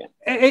finals game.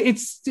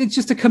 It's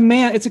just a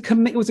command.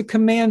 It was a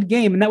command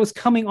game, and that was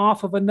coming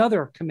off of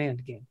another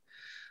command game.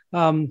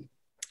 So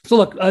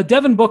look,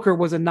 Devin Booker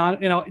was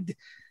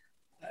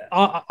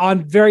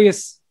on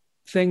various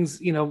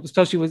things,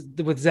 especially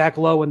with Zach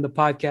Lowe and the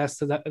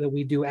podcast that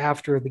we do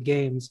after the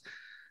games.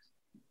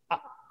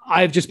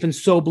 I've just been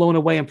so blown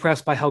away,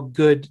 impressed by how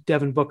good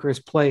Devin Booker has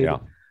played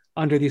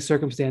under these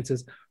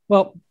circumstances.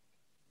 Well,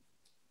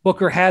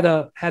 Booker had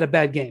a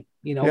bad game,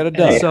 He had a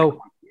dud.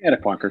 So he had a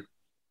clunker.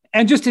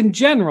 And just in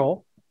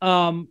general,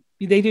 they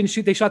didn't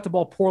shoot. They shot the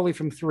ball poorly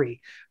from 3.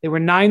 They were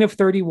 9 of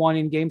 31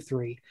 in game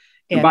 3.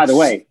 And by the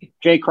way,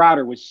 Jay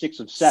Crowder was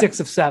 6 of 7. 6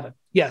 of 7.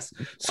 Yes.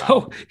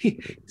 So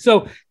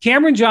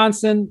Cameron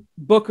Johnson,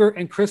 Booker,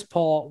 and Chris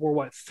Paul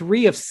were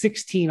 3 of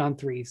 16 on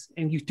threes,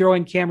 and you throw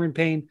in Cameron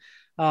Payne,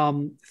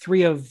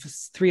 3 of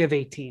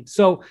 18.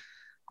 So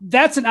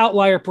that's an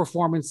outlier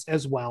performance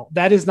as well.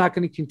 That is not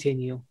going to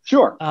continue.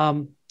 Sure.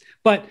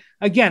 But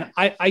again,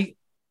 I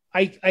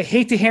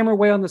hate to hammer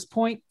away on this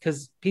point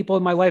because people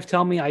in my life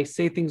tell me I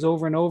say things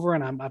over and over,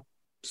 and I'm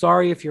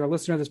sorry if you're a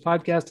listener to this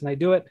podcast and I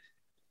do it.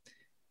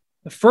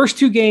 The first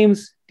 2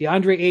 games,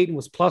 DeAndre Ayton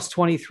was plus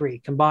 23,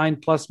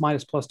 combined plus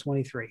minus plus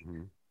 23.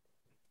 Mm-hmm.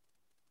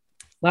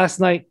 Last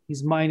night,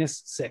 he's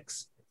minus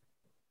 6.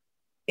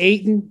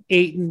 Ayton.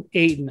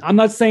 I'm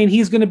not saying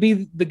he's going to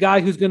be the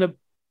guy who's going to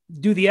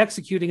do the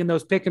executing in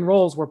those pick and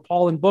rolls where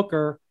Paul and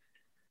Booker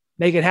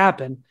make it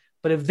happen.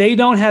 But if they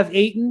don't have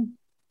Ayton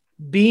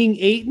being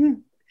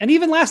Ayton, and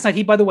even last night,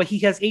 he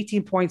has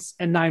 18 points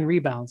and 9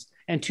 rebounds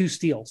and 2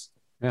 steals.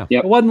 Yeah.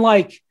 It wasn't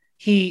like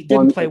he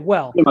didn't play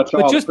well. Pretty much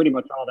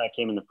all that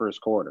came in the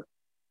first quarter.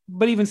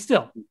 But even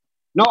still.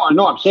 No,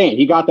 I'm saying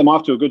he got them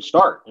off to a good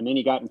start, and then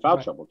he got in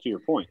foul trouble, to your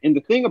point. And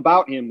the thing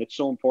about him that's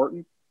so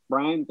important,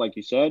 Brian, like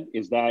you said,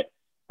 is that,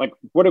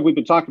 what have we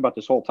been talking about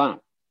this whole time?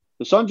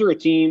 The Suns are a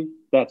team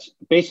that's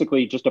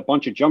basically just a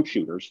bunch of jump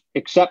shooters,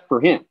 except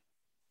for him,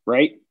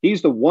 right?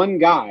 He's the one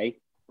guy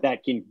that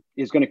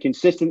is going to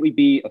consistently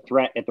be a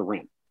threat at the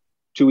rim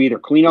to either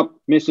clean up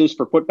misses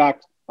for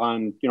putbacks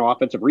on,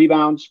 offensive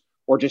rebounds,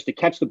 or just to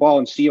catch the ball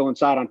and seal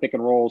inside on pick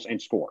and rolls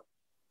and score.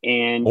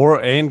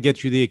 And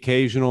get you the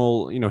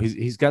occasional,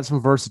 he's got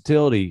some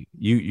versatility.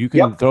 You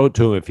can throw it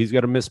to him. If he's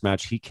got a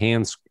mismatch, he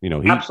can,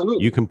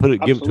 absolutely. You can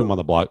give it to him on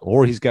the block,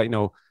 or he's got,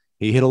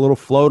 he hit a little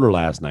floater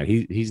last night.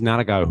 He's not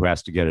a guy who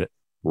has to get it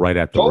right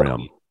at the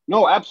rim.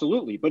 No,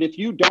 absolutely. But if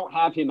you don't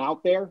have him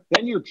out there,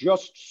 then you're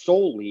just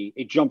solely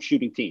a jump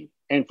shooting team.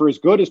 And for as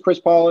good as Chris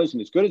Paul is,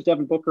 and as good as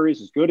Devin Booker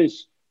is, as good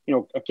as,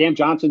 Cam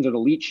Johnson's an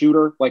elite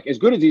shooter, like as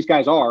good as these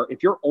guys are,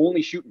 if you're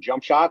only shooting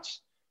jump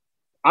shots,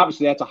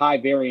 obviously that's a high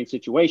variance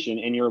situation,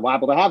 and you're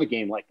liable to have a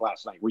game like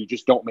last night where you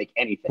just don't make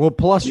anything. Well,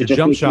 plus your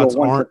jump shots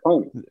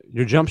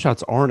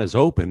aren't as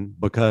open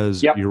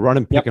because you're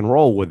running pick and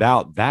roll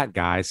without that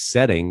guy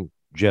setting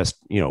just,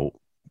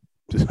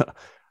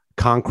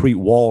 concrete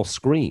wall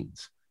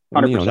screens.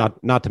 And,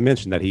 not to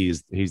mention that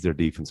he's their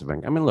defensive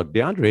end. I mean, look,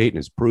 DeAndre Ayton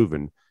has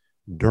proven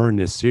during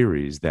this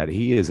series that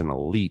he is an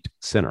elite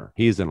center.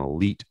 He is an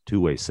elite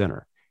two-way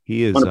center.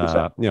 He is,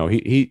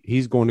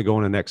 he's going to go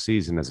into next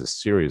season as a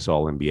serious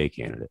All-NBA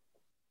candidate.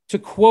 To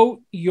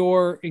quote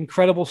your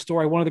incredible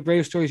story, one of the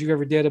greatest stories you've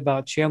ever did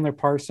about Chandler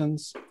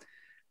Parsons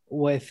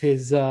with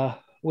his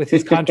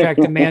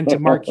contract demand to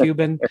Mark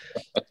Cuban,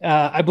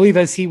 I believe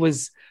as he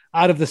was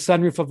out of the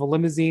sunroof of a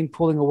limousine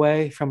pulling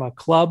away from a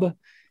club.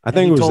 I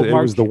think it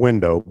was the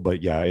window,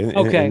 but yeah,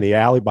 in the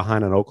alley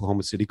behind an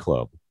Oklahoma City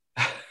club.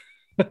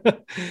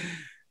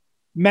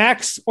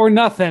 Max or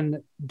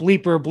nothing,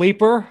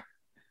 bleeper.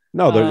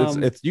 No,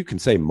 it's you can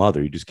say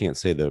mother. You just can't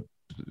say the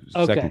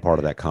second part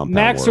of that compound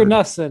Max word.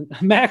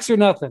 Max or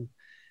nothing.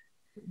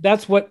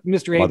 That's what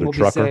Mr. Ayton will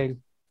be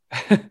saying.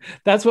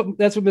 That's what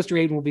Mr.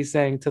 Ayton will be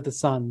saying to the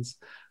Suns.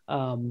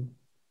 When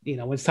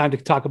it's time to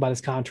talk about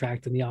his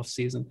contract in the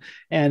offseason.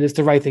 And it's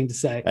the right thing to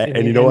say.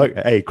 And you know what?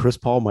 Hey, Chris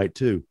Paul might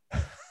too.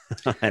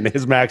 And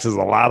his max is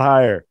a lot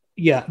higher.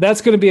 Yeah,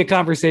 that's going to be a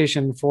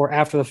conversation for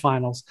after the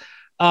finals.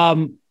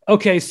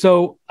 Okay,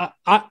 so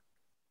I've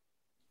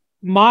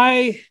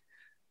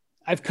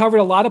covered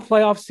a lot of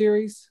playoff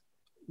series.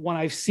 When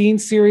I've seen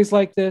series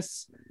like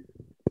this,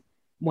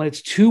 when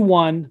it's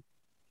 2-1,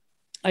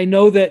 I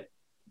know that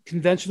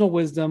conventional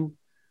wisdom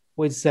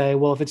would say,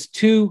 well, if it's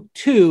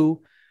 2-2,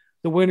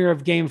 the winner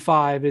of game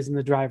 5 is in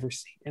the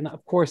driver's seat. And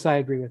of course, I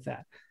agree with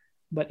that.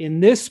 But in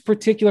this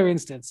particular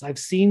instance, I've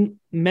seen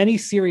many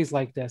series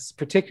like this,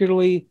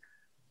 particularly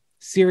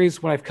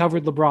series when I've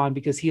covered LeBron,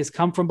 because he has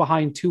come from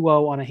behind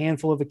 2-0 on a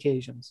handful of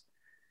occasions.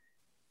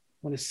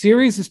 When a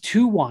series is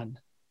 2-1,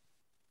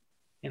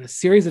 in a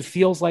series that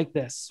feels like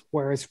this,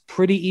 where it's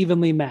pretty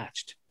evenly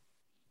matched,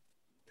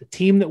 the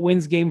team that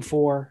wins game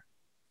 4,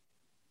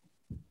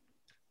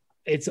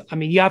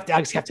 you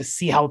actually have to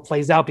see how it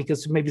plays out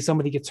because maybe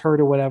somebody gets hurt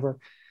or whatever.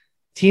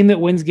 Team that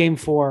wins game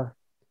 4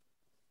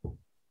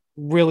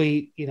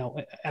 really,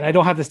 and I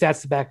don't have the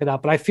stats to back it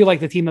up, but I feel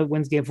like the team that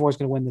wins game 4 is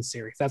going to win this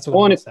series. That's what I'm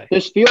going to say.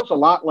 This feels a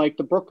lot like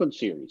the Brooklyn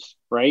series,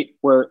 right?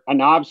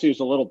 And obviously it was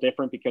a little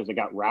different because they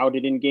got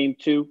routed in game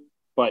 2,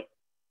 but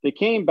they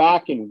came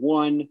back and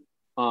won.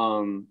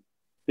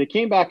 They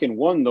came back and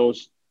won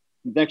those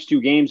next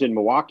 2 games in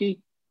Milwaukee,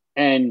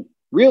 and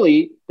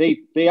really they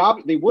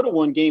would have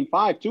won game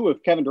 5 too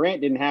if Kevin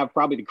Durant didn't have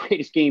probably the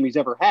greatest game he's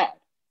ever had,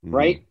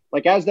 right?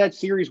 Like as that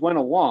series went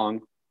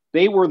along,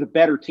 they were the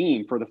better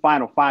team for the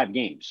final 5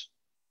 games.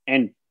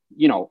 And,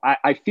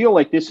 I feel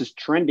like this is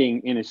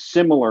trending in a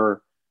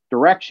similar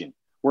direction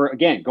where,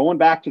 again, going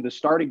back to the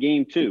start of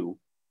game 2,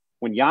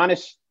 when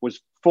Giannis was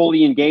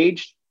fully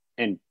engaged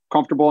and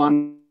comfortable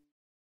on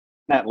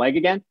that leg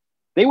again,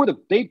 they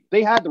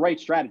had the right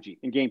strategy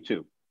in game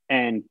 2,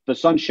 and the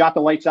Suns shot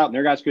the lights out and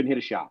their guys couldn't hit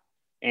a shot.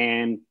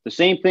 And the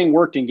same thing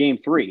worked in game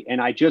 3.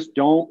 And I just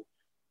don't,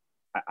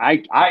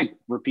 I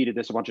repeated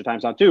this a bunch of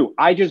times now too.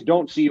 I just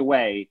don't see a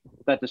way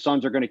that the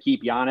Suns are going to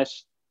keep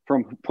Giannis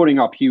from putting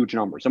up huge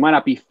numbers. It might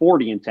not be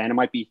 40-10. It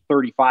might be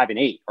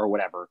 35-8 or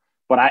whatever,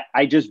 but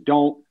I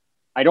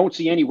don't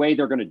see any way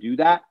they're going to do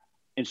that.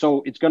 And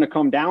so it's going to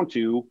come down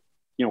to,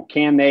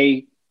 can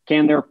they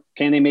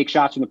make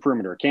shots in the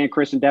perimeter? Can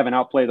Khris and Devin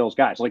outplay those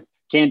guys? Like,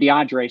 can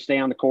DeAndre stay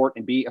on the court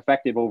and be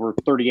effective over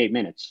 38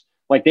 minutes?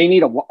 Like, they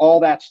need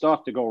all that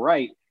stuff to go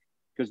right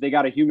because they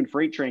got a human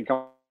freight train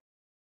coming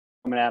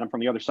at them from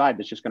the other side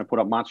that's just going to put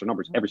up monster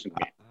numbers every single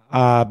game.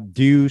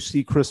 Do you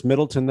see Khris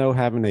Middleton, though,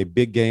 having a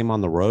big game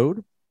on the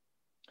road?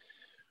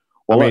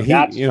 Well, I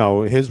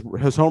mean,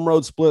 his home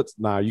road splits.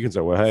 Now, you can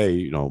say, well, hey,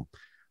 you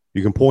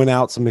can point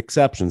out some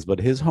exceptions, but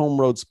his home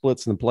road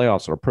splits in the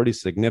playoffs are pretty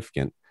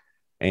significant.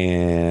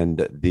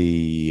 And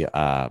the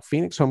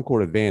Phoenix home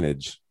court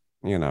advantage,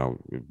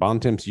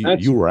 Bontemps,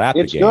 you were at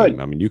the game. Good.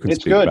 I mean, you can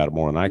speak about it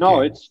more than I can.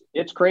 No,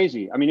 it's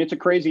crazy. I mean, it's a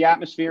crazy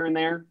atmosphere in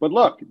there. But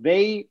look,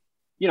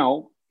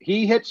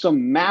 he hit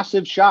some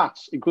massive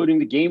shots, including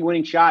the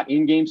game-winning shot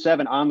in Game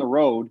 7 on the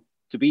road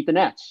to beat the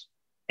Nets.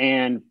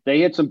 And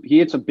he hit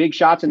some big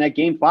shots in that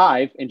Game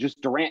 5, and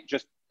just Durant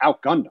just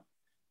outgunned him.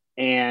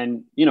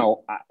 And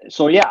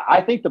so yeah,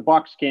 I think the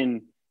Bucks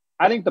can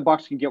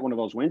get one of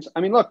those wins. I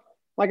mean, look,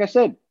 like I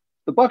said,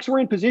 the Bucks were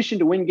in position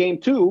to win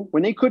Game 2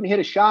 when they couldn't hit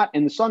a shot,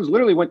 and the Suns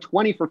literally went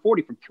 20 for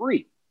 40 from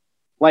 3.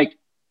 Like,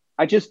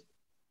 this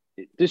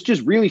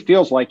just really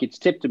feels like it's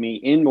tipped to me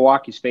in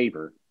Milwaukee's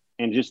favor.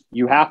 And just,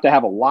 you have to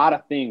have a lot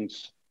of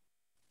things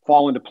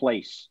fall into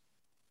place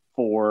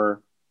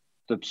for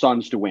the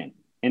Suns to win.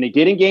 And they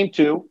did in Game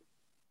 2,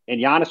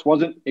 and Giannis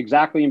wasn't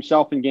exactly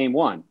himself in Game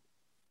 1.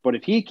 But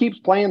if he keeps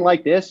playing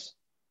like this,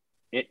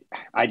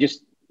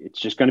 it's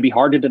just going to be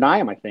hard to deny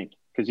him, I think,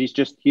 because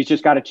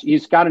he's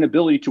got an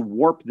ability to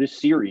warp this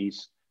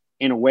series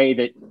in a way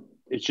that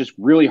it's just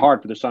really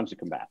hard for the Suns to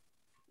combat.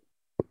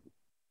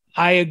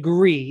 I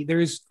agree.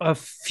 There's a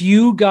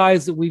few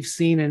guys that we've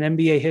seen in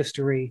NBA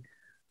history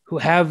who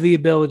have the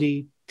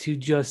ability to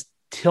just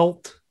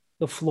tilt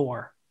the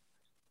floor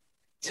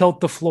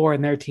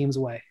in their team's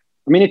way.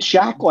 I mean, it's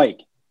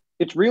Shaq-like.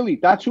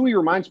 That's who he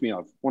reminds me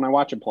of when I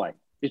watch him play.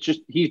 It's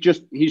just, he's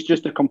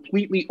just a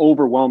completely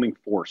overwhelming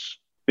force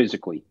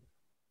physically.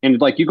 And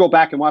like, you go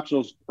back and watch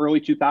those early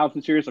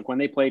 2000 series, like when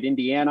they played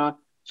Indiana,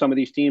 some of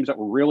these teams that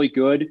were really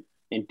good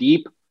and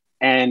deep,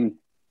 and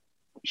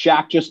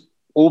Shaq just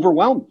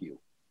overwhelmed you.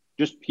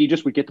 He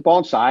just would get the ball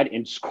inside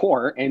and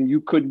score, and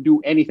you couldn't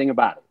do anything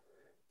about it.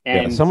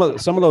 And some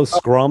of those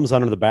scrums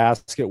under the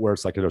basket where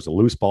it's like there's a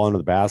loose ball under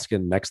the basket,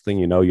 and next thing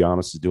you know,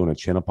 Giannis is doing a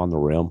chin up on the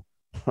rim.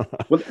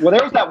 Well,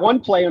 there was that one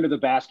play under the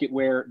basket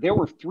where there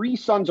were three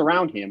Suns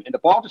around him, and the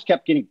ball just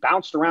kept getting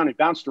bounced around. It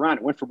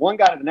went from one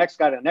guy to the next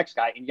guy to the next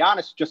guy, and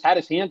Giannis just had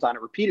his hands on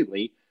it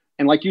repeatedly.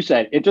 And like you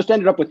said, it just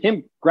ended up with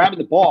him grabbing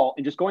the ball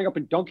and just going up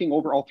and dunking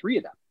over all three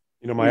of them.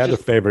 You know, my other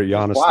favorite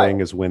Giannis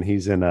thing is when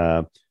he's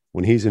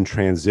in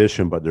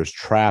transition, but there's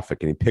traffic,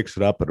 and he picks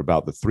it up at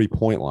about the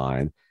 3-point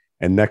line,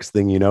 and next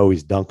thing you know,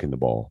 he's dunking the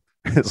ball.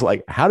 It's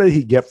like, how did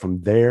he get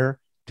from there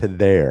to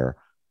there?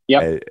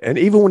 Yeah, and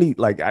even when he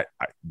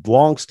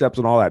long steps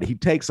and all that, he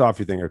takes off.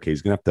 You think, okay,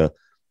 he's gonna have to,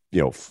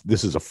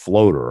 this is a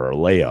floater or a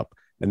layup.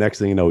 And next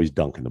thing you know, he's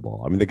dunking the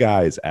ball. I mean, the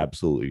guy is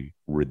absolutely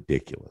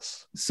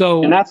ridiculous.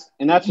 So, and that's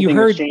the thing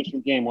that's changed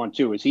from game one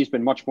too, is he's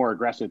been much more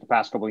aggressive the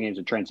past couple of games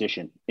in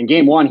transition. In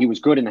game one, he was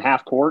good in the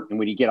half court, and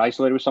when he'd get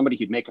isolated with somebody,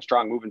 he'd make a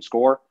strong move and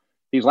score.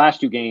 These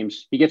last two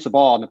games, he gets the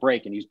ball on the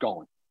break and he's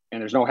going,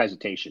 and there's no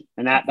hesitation.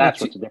 And that's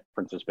what the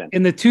difference has been.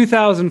 In the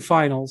 2000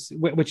 finals,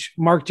 which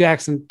Mark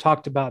Jackson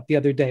talked about the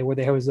other day, where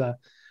there was a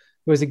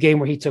game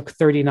where he took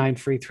 39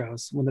 free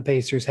throws when the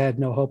Pacers had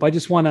no hope. I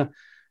just want to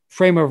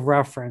frame of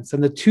reference.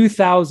 In the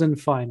 2000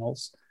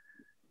 finals,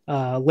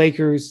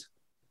 Lakers,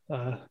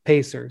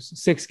 Pacers,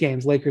 6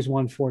 games, Lakers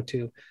won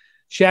 4-2.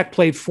 Shaq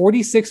played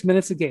 46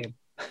 minutes a game.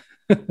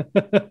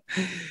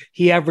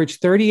 He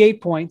averaged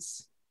 38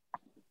 points,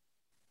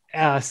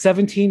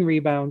 17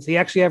 rebounds. He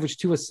actually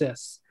averaged 2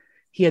 assists.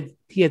 He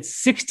had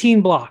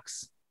 16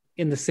 blocks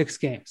in the 6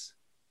 games.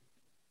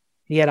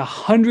 He had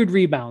 100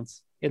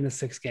 rebounds in the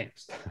 6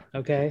 games.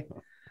 Okay.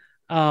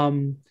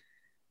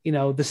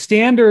 The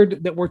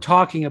standard that we're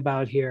talking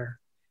about here,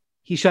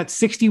 he shot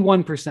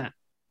 61%.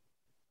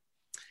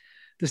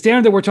 The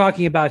standard that we're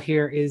talking about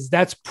here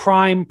that's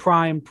prime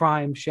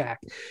Shaq.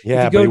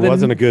 Yeah, but he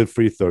wasn't a good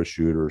free throw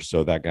shooter,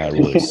 so that guy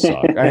really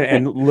sucked.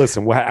 And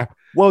listen, what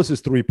was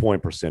his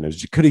 3-point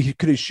percentage? Could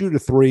he shoot a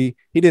 3?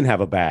 He didn't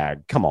have a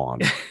bag. Come on.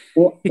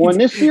 Well, in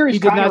this series, he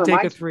did not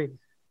take a 3.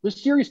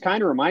 This series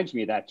kind of reminds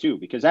me of that too,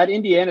 because that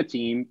Indiana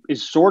team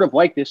is sort of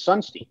like this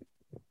Suns team,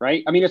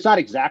 right? I mean, it's not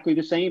exactly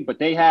the same, but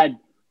they had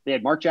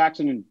Mark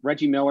Jackson and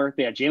Reggie Miller.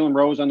 They had Jalen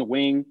Rose on the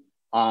wing.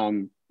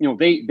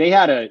 They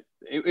had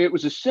it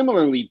was a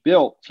similarly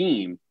built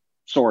team,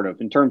 sort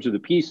of, in terms of the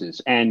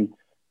pieces. And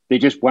they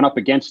just went up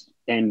against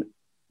an,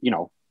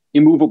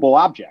 immovable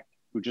object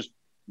who just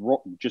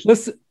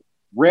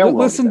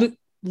railroaded.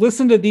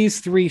 Listen to these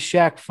 3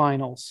 Shaq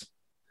finals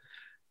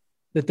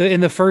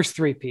in the first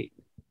three-peat.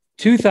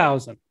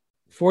 2000,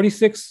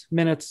 46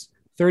 minutes,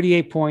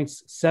 38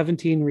 points,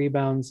 17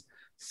 rebounds,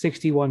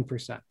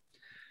 61%.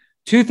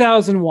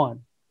 2001,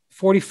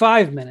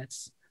 45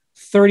 minutes,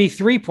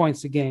 33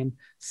 points a game,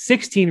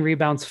 16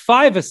 rebounds,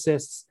 5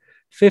 assists,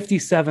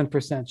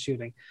 57%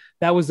 shooting.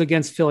 That was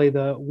against Philly.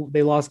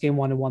 They lost game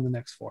 1 and won the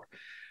next 4.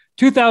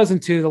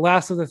 2002, the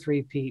last of the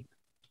three-peat,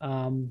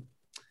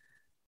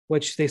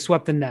 which they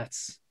swept the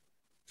Nets.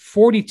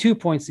 42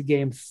 points a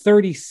game,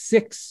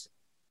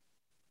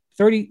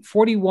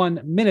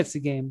 41 minutes a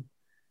game,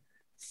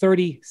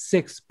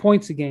 36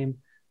 points a game,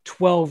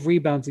 12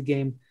 rebounds a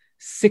game,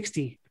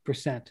 60%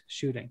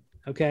 shooting.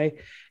 Okay.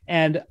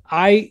 And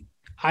I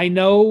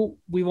know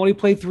we've only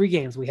played 3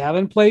 games. We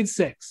haven't played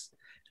 6.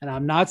 And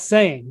I'm not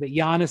saying that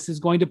Giannis is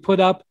going to put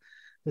up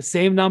the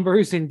same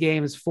numbers in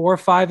games 4,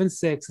 5, and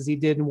 6 as he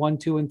did in 1,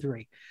 2, and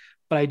 3.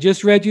 But I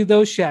just read you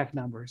those Shaq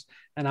numbers,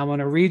 and I'm going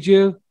to read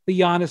you the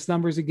Giannis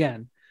numbers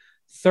again.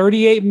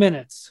 38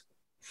 minutes,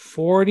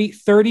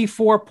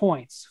 34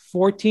 points,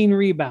 14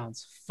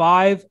 rebounds,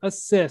 5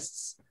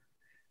 assists,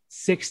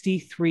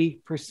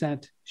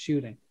 63%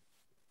 shooting.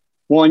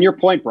 Well, and your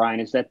point, Brian,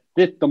 is that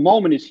the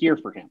moment is here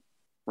for him,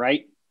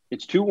 right?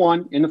 It's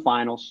 2-1 in the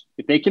finals.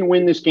 If they can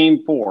win this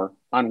game 4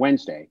 on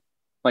Wednesday,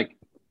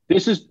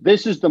 this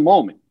is the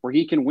moment where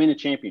he can win a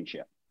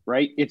championship,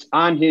 right? It's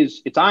on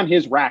his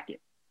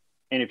racket.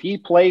 And if he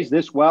plays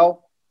this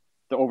well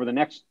over the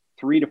next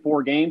 3 to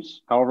 4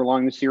 games, however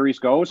long the series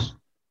goes,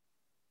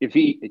 if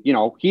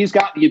he's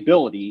got the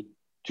ability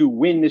to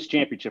win this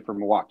championship for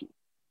Milwaukee.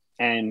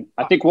 And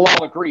I think we'll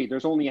all agree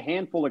there's only a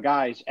handful of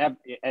guys at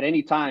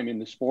any time in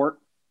the sport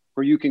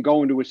where you can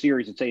go into a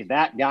series and say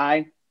that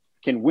guy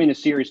can win a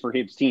series for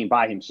his team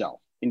by himself.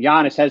 And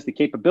Giannis has the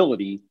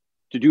capability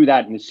to do that. to do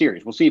that in the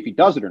series. We'll see if he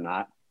does it or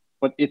not.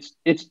 But it's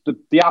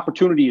the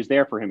opportunity is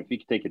there for him if he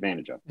can take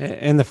advantage of it.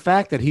 And the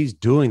fact that he's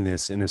doing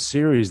this in a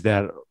series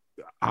that,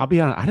 I'll be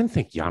honest, I didn't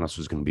think Giannis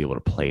was going to be able to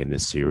play in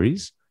this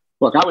series.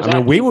 Look,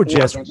 we were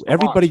just,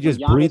 everybody Bucks,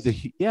 just breathed.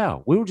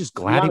 We were just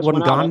glad he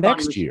wasn't gone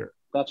next year.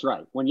 That's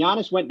right. When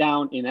Giannis went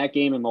down in that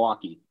game in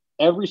Milwaukee,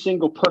 every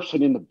single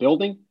person in the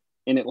building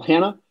in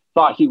Atlanta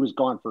thought he was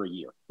gone for a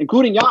year,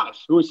 including Giannis,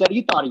 who said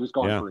he thought he was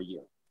gone for a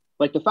year.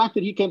 Like, the fact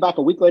that he came back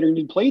a week later and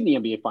he played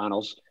in the NBA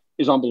Finals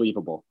is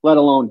unbelievable, let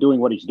alone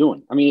doing what he's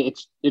doing. I mean,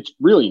 it's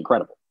really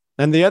incredible.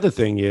 And the other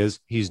thing is,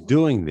 he's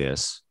doing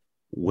this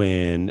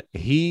when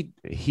he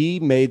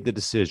made the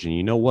decision,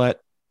 you know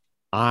what?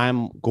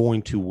 I'm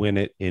going to win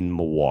it in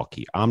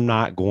Milwaukee. I'm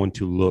not going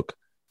to look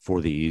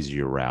for the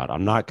easier route.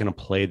 I'm not going to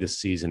play this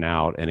season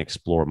out and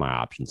explore my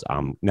options.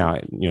 Now,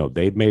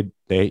 they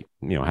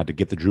had to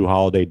get the Jrue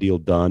Holiday deal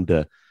done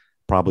to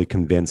probably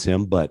convince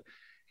him, but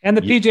and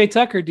the PJ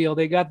Tucker deal,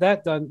 they got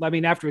that done. I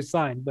mean, after he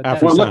signed, but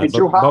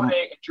Jrue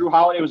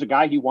Holiday was a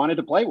guy he wanted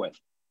to play with.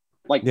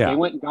 They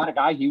went and got a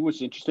guy he was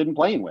interested in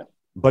playing with.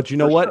 But you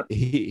know what?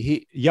 Sure.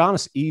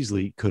 Giannis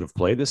easily could have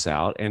played this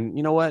out. And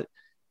you know what?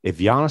 If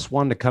Giannis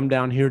wanted to come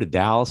down here to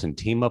Dallas and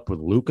team up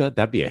with Luka,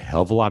 that'd be a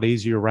hell of a lot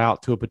easier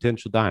route to a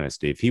potential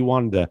dynasty. If he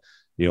wanted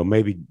to,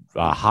 maybe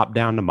hop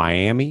down to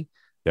Miami,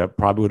 that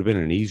probably would have been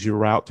an easier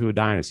route to a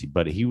dynasty.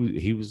 But he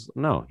was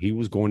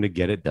going to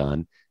get it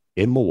done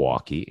in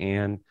Milwaukee.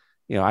 And,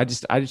 I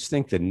just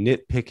think the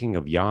nitpicking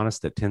of Giannis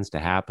that tends to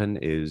happen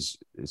is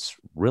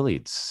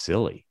really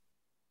silly.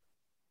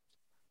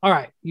 All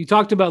right. You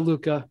talked about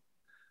Luka.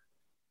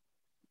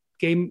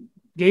 Game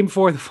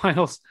 4 of the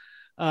finals,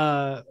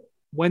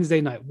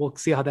 Wednesday night. We'll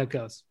see how that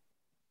goes.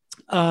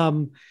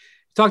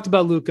 Talked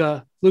about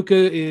Luka.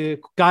 Luka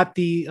got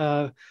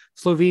the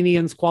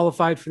Slovenians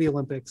qualified for the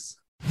Olympics.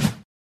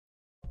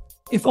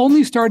 If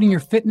only starting your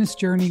fitness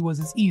journey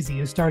was as easy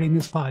as starting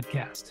this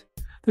podcast.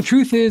 The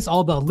truth is,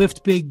 all the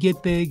lift big,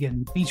 get big,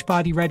 and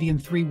Beachbody ready in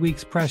 3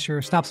 weeks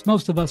pressure stops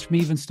most of us from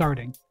even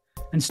starting.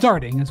 And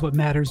starting is what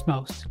matters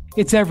most.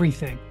 It's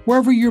everything.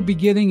 Wherever you're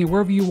beginning and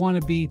wherever you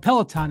want to be,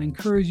 Peloton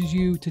encourages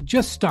you to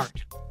just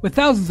start. With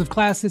thousands of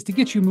classes to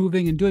get you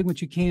moving and doing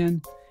what you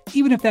can,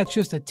 even if that's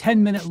just a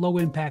 10-minute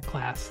low-impact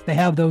class, they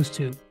have those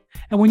too.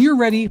 And when you're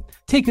ready,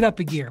 take it up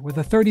a gear with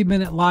a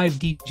 30-minute live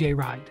DJ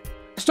ride.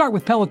 Start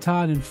with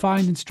Peloton and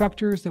find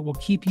instructors that will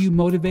keep you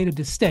motivated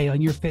to stay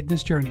on your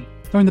fitness journey.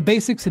 Learn the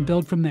basics and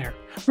build from there.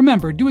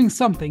 Remember, doing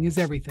something is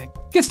everything.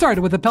 Get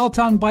started with a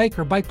Peloton bike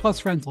or Bike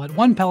Plus rental at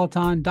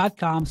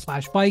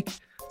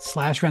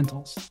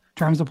onepeloton.com/bike/rentals.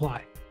 Terms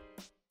apply.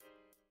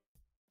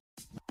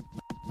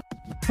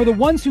 For the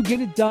ones who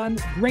get it done,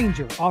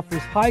 Grainger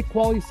offers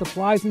high-quality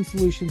supplies and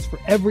solutions for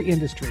every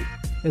industry,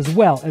 as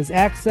well as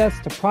access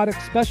to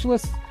product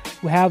specialists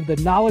who have the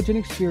knowledge and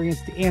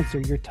experience to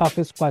answer your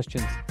toughest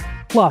questions.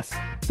 Plus,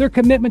 their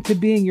commitment to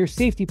being your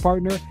safety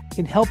partner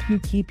can help you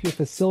keep your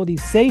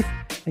facilities safe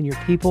and your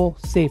people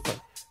safer.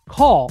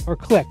 Call or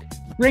click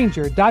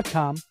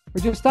Grainger.com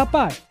or just stop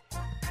by.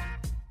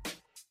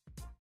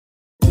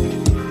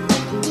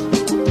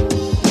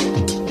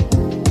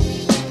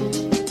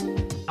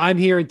 I'm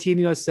here in Team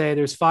USA.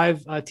 There's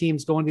 5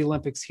 teams going to the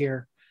Olympics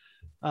here.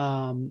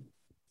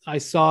 I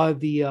saw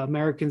the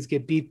Americans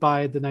get beat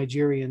by the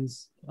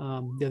Nigerians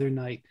the other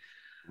night.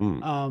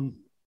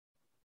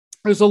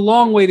 There's a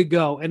long way to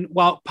go. And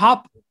while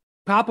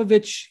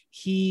Popovich,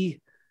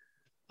 he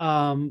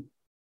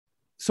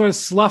sort of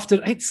sloughed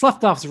it.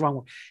 Sloughed off is the wrong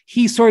word.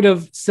 He sort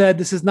of said,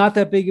 this is not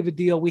that big of a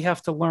deal. We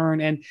have to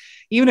learn. And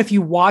even if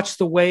you watch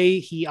the way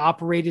he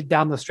operated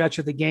down the stretch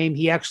of the game,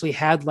 he actually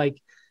had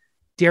like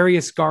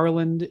Darius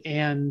Garland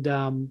and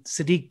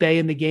Sadiq Bey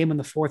in the game in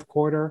the fourth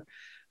quarter.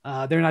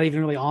 They're not even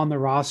really on the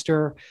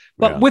roster.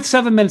 But with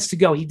 7 minutes to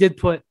go, he did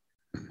put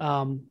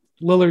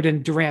Lillard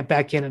and Durant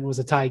back in, and it was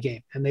a tie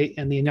game. And the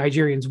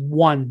Nigerians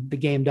won the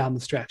game down the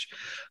stretch.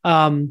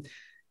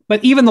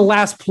 But even the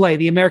last play,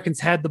 the Americans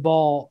had the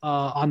ball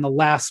on the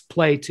last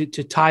play to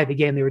tie the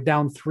game. They were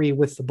down 3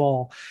 with the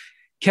ball.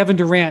 Kevin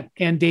Durant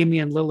and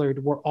Damian Lillard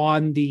were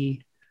on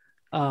the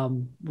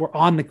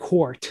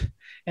court,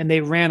 and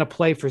they ran a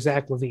play for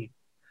Zach LaVine.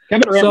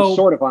 Kevin Durant was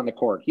sort of on the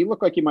court. He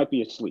looked like he might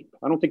be asleep.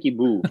 I don't think he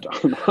moved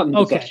on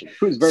the possession.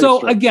 He was very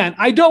straight. Again,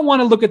 I don't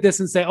want to look at this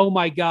and say, oh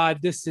my God,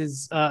 this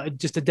is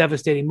just a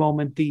devastating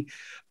moment.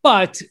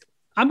 But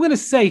I'm going to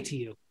say to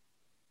you,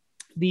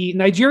 the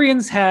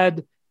Nigerians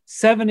had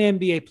 7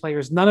 NBA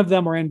players. None of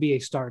them are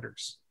NBA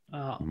starters.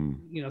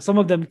 Some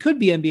of them could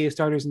be NBA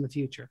starters in the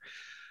future,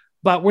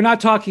 but we're not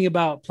talking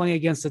about playing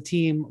against a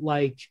team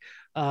like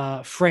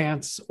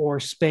France or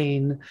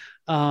Spain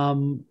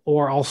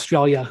or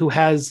Australia, who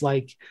has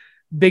like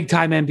big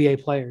time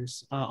NBA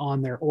players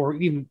on there, or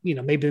even,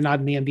 maybe they're not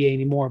in the NBA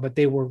anymore, but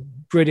they were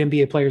good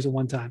NBA players at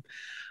one time.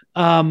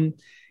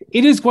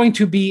 It is going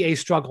to be a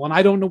struggle, and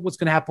I don't know what's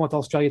going to happen with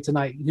Australia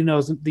tonight. Who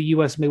knows? The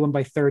US may win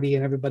by 30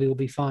 and everybody will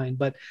be fine.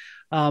 But,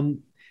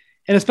 and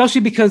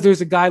especially because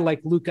there's a guy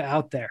like Luka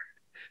out there,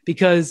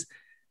 because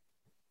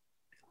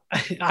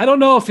I don't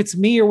know if it's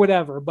me or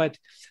whatever, but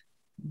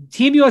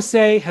Team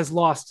USA has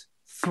lost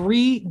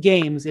 3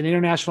 games in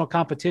international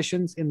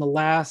competitions in the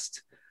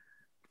last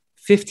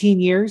 15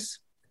 years.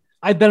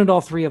 I've been at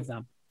all 3 of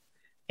them.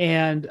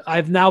 And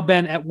I've now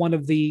been at one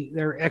of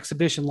their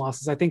exhibition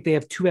losses. I think they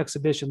have 2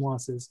 exhibition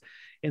losses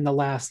in the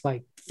last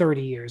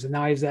 30 years. And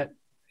now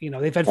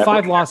they've had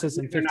 5 losses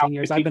in 15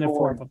 years. I've been at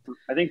 4 of them.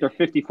 I think they're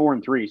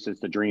 54-3 since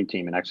the Dream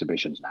Team in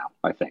exhibitions now,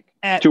 I think.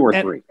 2 or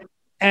 3.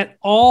 At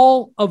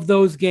all of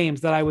those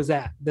games that I was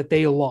at that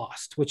they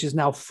lost, which is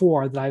now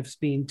 4 that I've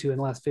been to in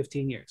the last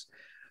 15 years,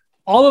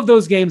 all of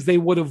those games they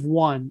would have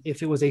won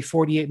if it was a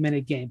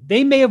 48-minute game.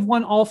 They may have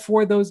won all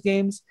 4 of those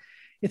games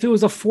if it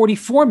was a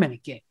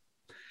 44-minute game.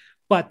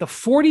 But the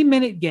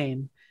 40-minute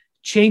game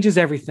changes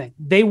everything.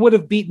 They would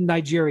have beaten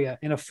Nigeria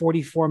in a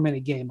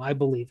 44-minute game, I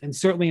believe, and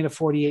certainly in a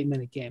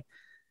 48-minute game.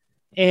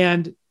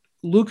 And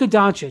Luka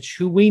Doncic,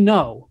 who we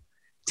know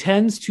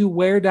tends to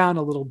wear down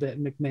a little bit,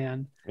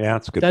 MacMahon. Yeah,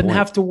 that's a good Doesn't point.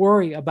 have to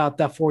worry about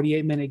that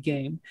 48-minute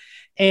game.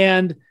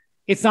 And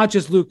it's not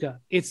just Luka,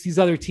 it's these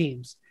other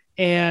teams.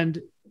 And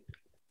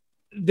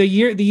the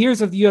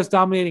years of the U.S.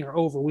 dominating are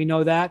over. We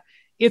know that.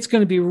 It's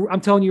going to be,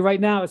 I'm telling you right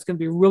now, it's going to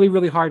be really,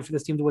 really hard for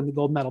this team to win the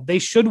gold medal. They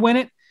should win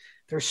it.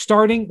 They're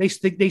starting.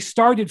 They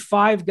started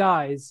 5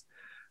 guys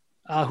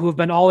who have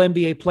been all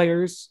NBA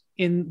players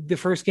in the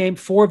first game.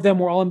 4 of them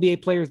were all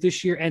NBA players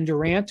this year, and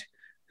Durant,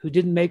 who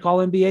didn't make all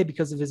NBA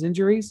because of his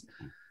injuries.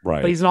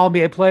 Right. But he's an all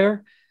NBA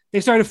player.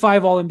 They started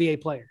 5 all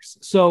NBA players.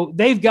 So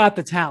they've got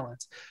the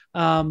talent.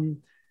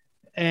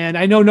 And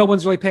I know no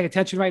one's really paying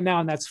attention right now,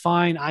 and that's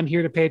fine. I'm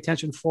here to pay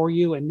attention for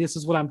you. And this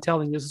is what I'm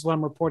telling you. This is what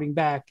I'm reporting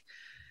back.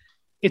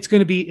 It's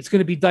going to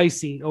be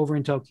dicey over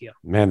in Tokyo.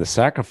 Man, the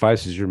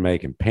sacrifices you're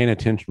making, paying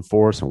attention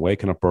for us and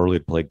waking up early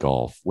to play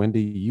golf.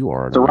 Wendy, you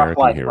are an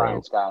American hero.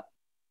 Brian Scott.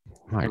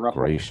 My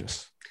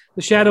gracious.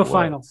 The shadow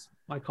finals,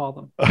 I call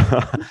them.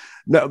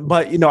 No,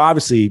 but,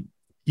 obviously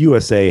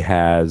USA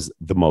has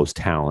the most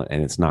talent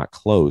and it's not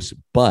close,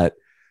 but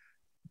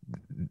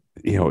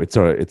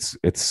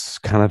it's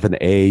kind of an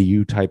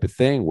AAU type of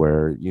thing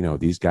where,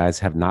 these guys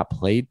have not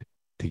played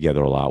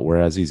together a lot.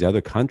 Whereas these other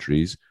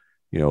countries,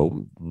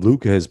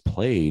 Luka has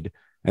played,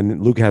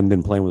 and Luka hadn't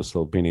been playing with the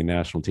Slovenian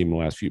national team in the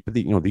last few, but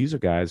these are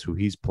guys who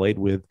he's played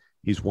with.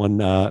 He's won,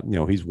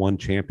 he's won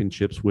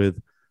championships with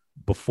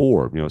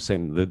before,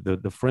 same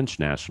the French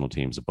national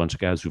teams, a bunch of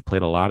guys who've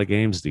played a lot of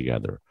games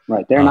together.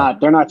 Right. They're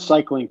not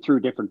cycling through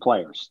different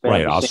players.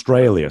 Right.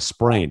 Australia,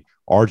 Spain,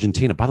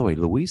 Argentina. By the way,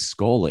 Luis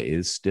Scola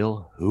is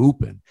still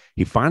hooping.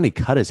 He finally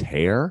cut his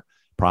hair,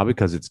 probably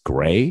because it's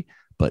gray,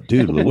 but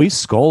dude,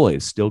 Luis Scola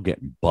is still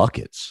getting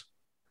buckets.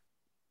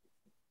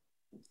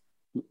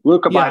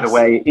 Luka, by the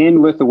way,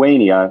 in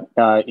Lithuania,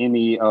 in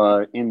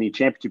the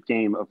championship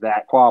game of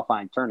that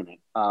qualifying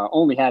tournament,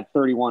 only had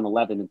 31,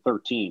 11, and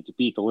 13 to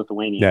beat the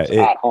Lithuanians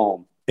at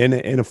home in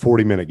a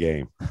 40-minute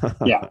game.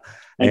 Yeah,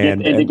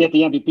 and to get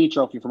the MVP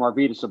trophy from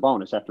Arvydas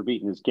Sabonis after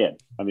beating his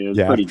kid. I mean, it was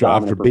pretty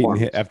dominant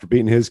performance. After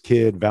beating his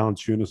kid,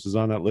 Valanciunas was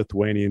on that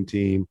Lithuanian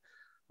team.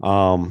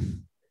 I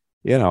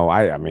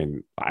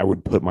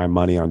would put my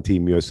money on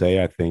Team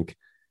USA. I think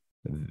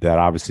that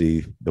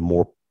obviously the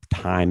more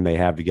time they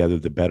have together,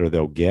 the better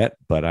they'll get.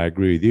 But I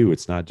agree with you.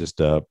 It's not just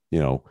tie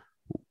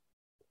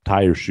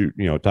your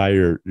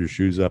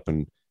shoes up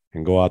and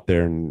go out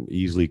there and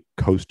easily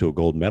coast to a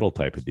gold medal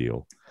type of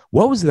deal.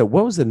 What was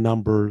the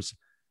numbers?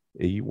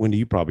 Wendy,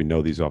 you probably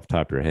know these off the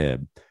top of your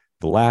head.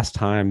 The last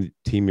time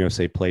Team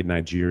USA played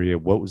Nigeria,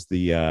 what was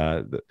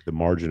the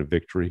margin of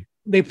victory?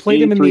 They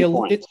played them in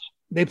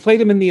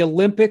the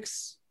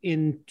Olympics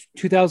in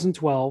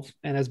 2012,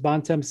 and as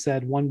Bontemps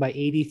said, won by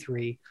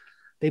 83.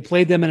 They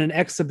played them in an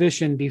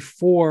exhibition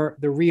before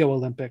the Rio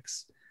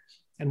Olympics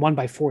and won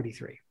by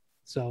 43.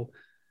 So,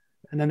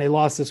 and then they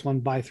lost this one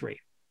by 3.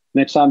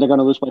 Next time they're going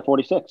to lose by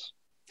 46.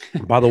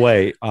 By the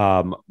way,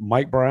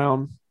 Mike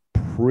Brown,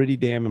 pretty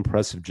damn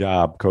impressive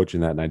job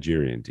coaching that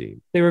Nigerian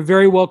team. They were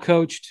very well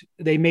coached.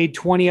 They made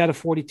 20 out of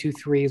 42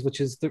 threes, which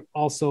is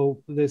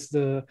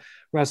the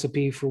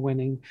recipe for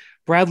winning.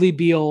 Bradley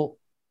Beal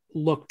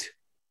looked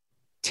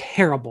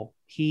terrible.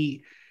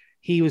 He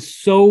was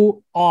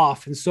so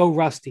off and so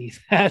rusty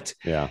that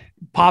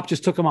Pop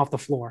just took him off the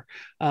floor.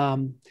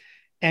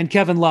 And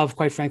Kevin Love,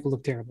 quite frankly,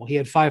 looked terrible. He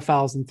had 5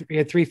 fouls and he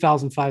had 3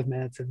 fouls in 5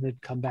 minutes and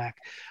they'd come back.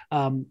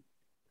 I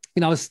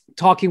was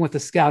talking with a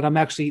scout.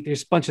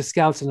 There's a bunch of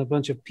scouts and a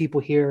bunch of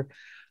people here.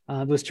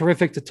 It was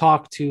terrific to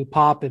talk to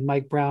Pop and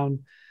Mike Brown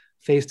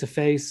face to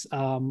face.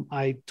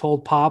 I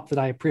told Pop that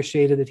I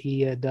appreciated that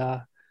he had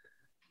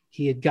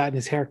gotten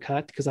his hair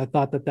cut because I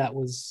thought that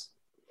was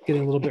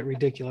getting a little bit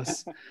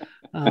ridiculous.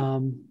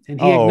 And he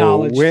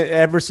acknowledged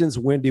ever since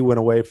Wendy went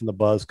away from the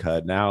buzz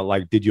cut, now,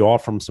 did you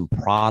offer him some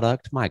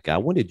product? My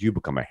God, when did you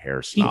become a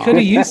hair snob? He could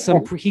have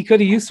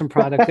used some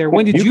product there.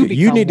 When did you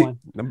become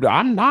one?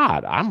 I'm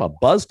not. I'm a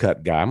buzz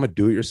cut guy. I'm a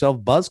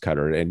do-it-yourself buzz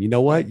cutter. And you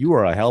know what? You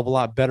were a hell of a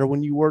lot better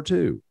when you were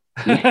too.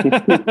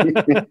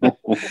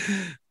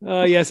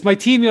 Yes, my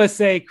Team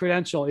USA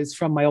credential is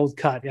from my old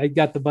cut. I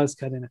got the buzz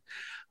cut in it.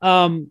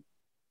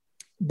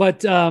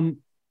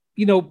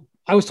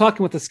 I was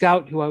talking with a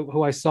scout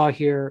who I saw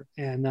here,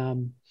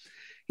 and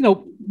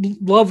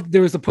Love,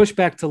 there was a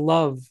pushback to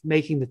Love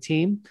making the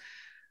team,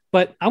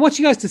 but I want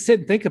you guys to sit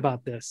and think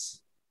about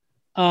this.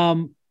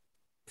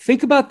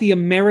 Think about the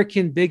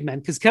American big men,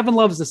 because Kevin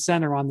Love is the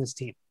center on this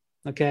team.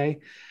 Okay.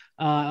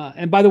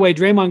 And by the way,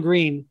 Draymond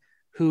Green,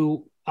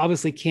 who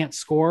obviously can't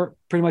score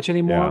pretty much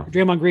anymore. Yeah.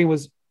 Draymond Green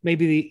was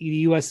maybe the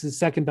U.S.'s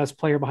second best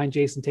player behind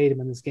Jason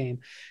Tatum in this game.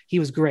 He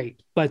was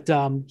great, but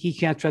he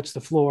can't stretch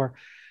the floor.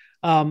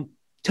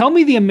 Tell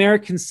me the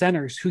American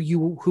centers who you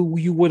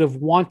would have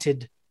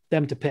wanted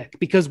them to pick,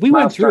 because we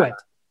went through it.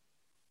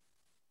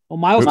 Well,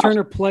 Miles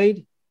Turner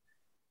played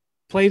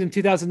in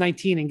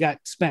 2019 and got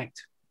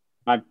spanked.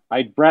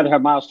 I'd rather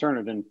have Miles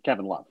Turner than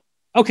Kevin Love.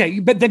 Okay,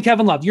 but then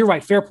Kevin Love. You're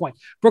right. Fair point.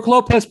 Brook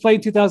Lopez played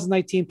in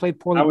 2019, played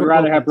poorly. I would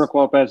rather have Brook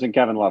Lopez than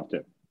Kevin Love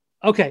too.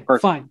 Okay,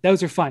 fine.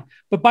 Those are fine.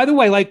 But by the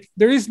way,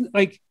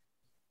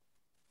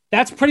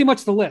 that's pretty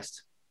much the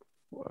list.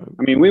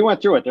 I mean, we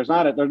went through it. There's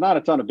not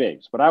a ton of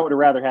bigs, but I would have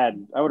rather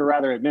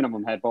at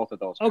minimum had both of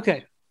those guys.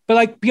 Okay.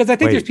 But because I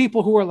think there's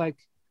people who are like,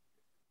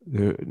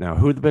 now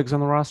who are the bigs on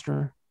the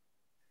roster?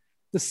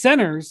 The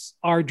centers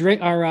are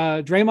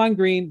Draymond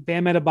Green,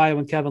 Bam Adebayo,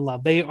 and Kevin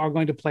Love. They are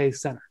going to play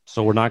center.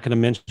 So we're not going to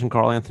mention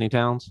Karl Anthony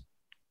Towns.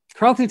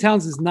 Karl Anthony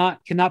Towns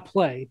cannot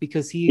play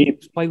because he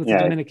played with the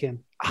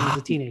Dominican as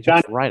a teenager.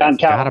 John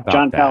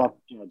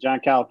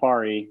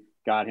Calipari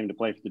got him to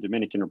play for the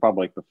Dominican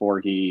Republic before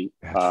he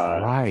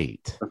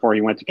before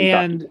he went to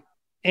Kentucky.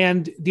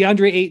 And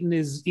DeAndre Ayton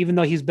is, even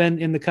though he's been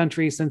in the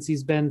country since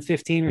he's been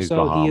 15 or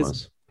so,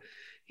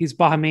 he's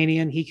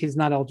Bahamian. He's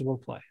not eligible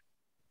to play.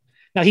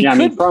 Now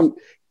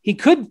he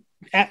could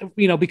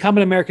become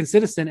an American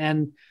citizen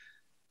and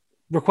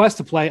request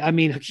to play. I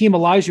mean, Hakeem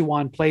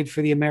Olajuwon played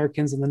for the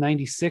Americans in the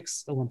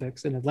 '96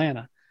 Olympics in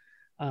Atlanta,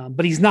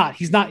 but he's not.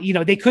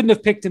 They couldn't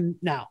have picked him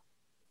now.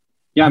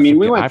 Yeah, I mean,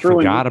 we went through.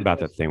 I forgot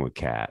about that thing with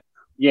Cat.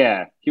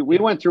 Yeah, we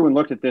went through and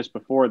looked at this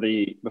before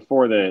the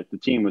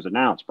team was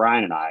announced,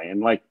 Brian and I,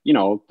 and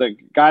the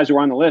guys who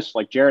were on the list,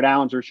 like Jared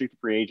Allen's a restricted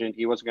free agent.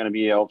 He wasn't going to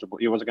be eligible.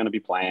 He wasn't going to be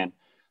playing.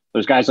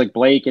 There's guys like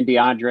Blake and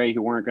DeAndre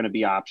who weren't going to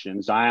be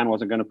options. Zion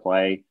wasn't going to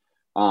play.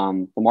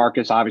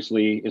 LaMarcus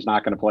obviously is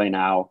not going to play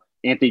now.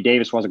 Anthony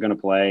Davis wasn't going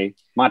to play.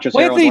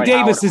 Anthony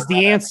Davis is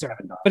the answer,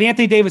 but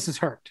Anthony Davis is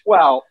hurt.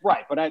 Well,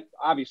 right, but I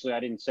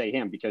didn't say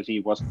him because he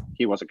wasn't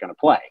going to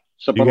play.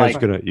 So,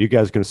 you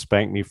guys gonna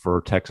spank me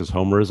for Texas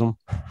homerism?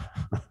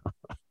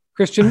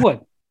 Christian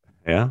Wood.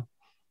 Yeah.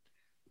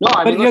 No,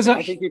 here's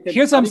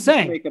what I'm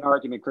saying. Make an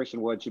argument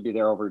Christian Wood should be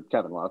there over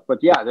Kevin Love, but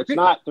yeah, there's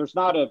not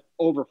to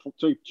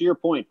your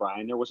point,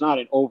 Brian. There was not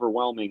an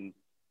overwhelming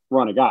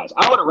run of guys.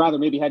 I would have rather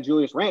maybe had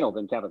Julius Randle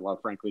than Kevin Love,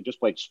 frankly, just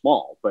played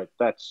small, but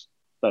that's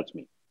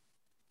me.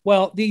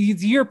 Well, the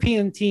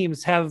European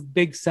teams have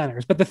big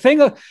centers, but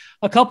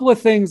a couple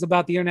of things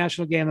about the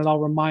international game that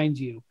I'll remind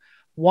you.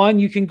 One,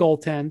 you can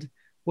goaltend,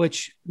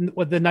 which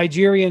the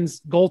Nigerians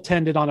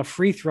goaltended on a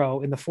free throw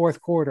in the fourth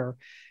quarter,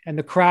 and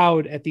the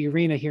crowd at the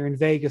arena here in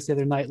Vegas the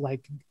other night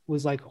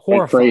was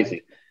horrified.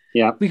 Crazy.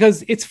 Yeah,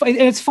 because it's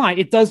fine.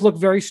 It does look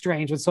very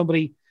strange when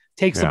somebody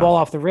takes the ball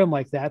off the rim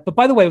like that. But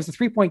by the way, it was a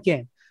 3-point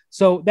game,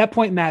 so that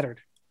point mattered.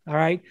 All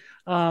right.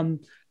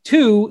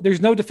 Two,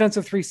 there's no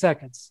defensive 3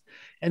 seconds.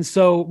 And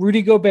so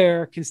Rudy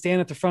Gobert can stand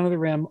at the front of the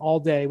rim all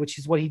day, which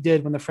is what he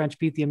did when the French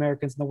beat the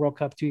Americans in the World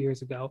Cup 2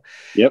 years ago.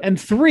 Yep.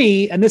 And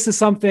three, and this is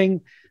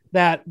something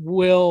that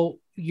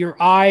your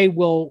eye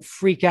will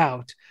freak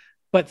out.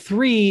 But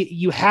three,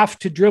 you have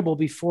to dribble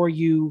before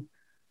you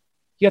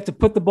have to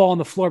put the ball on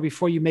the floor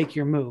before you make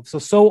your move.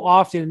 So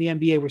often in the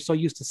NBA, we're so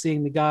used to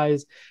seeing the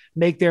guys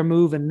make their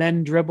move and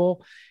then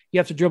dribble. You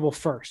have to dribble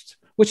first,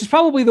 which is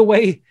probably the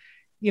way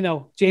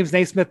James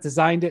Naismith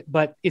designed it,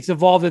 but it's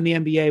evolved in the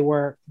NBA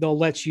where they'll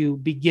let you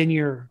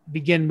begin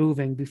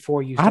moving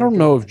before you. I don't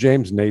know if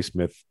James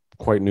Naismith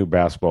quite knew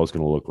basketball is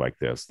going to look like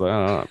this.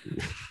 I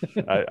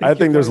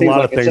think there's a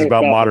lot of things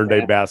about modern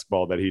day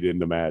basketball that he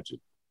didn't imagine.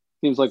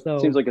 Seems like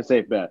a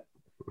safe bet.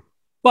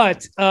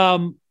 But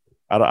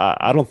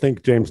I don't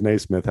think James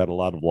Naismith had a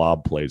lot of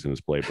lob plays in his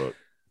playbook.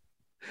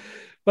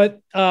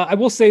 But I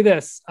will say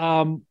this: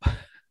 Devin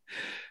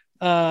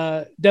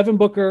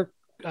Booker,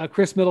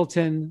 Khris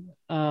Middleton.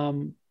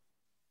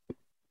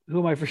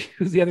 Who's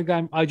the other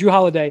guy? Jrue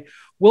Holiday.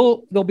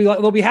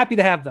 They'll be happy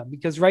to have them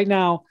because right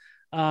now,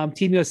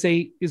 Team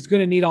USA is going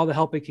to need all the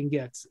help it can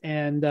get.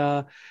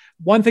 And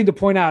one thing to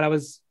point out, I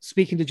was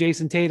speaking to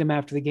Jason Tatum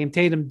after the game.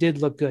 Tatum did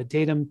look good.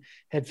 Tatum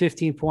had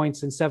 15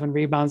 points and 7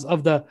 rebounds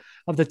of the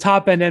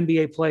top end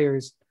NBA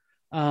players.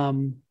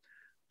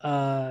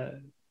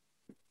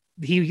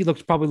 He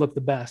probably looked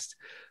the best,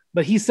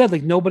 but he said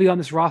nobody on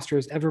this roster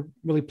has ever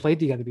really played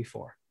together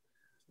before.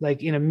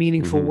 In a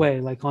meaningful way,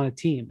 on a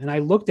team. And I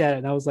looked at it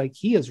and I was like,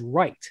 he is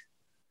right.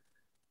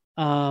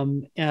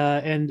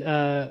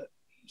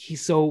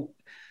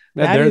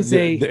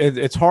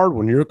 It's hard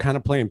when you're kind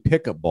of playing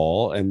pickup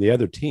ball and the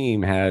other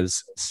team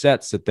has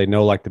sets that they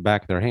know like the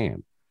back of their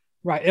hand.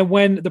 Right. And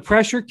when the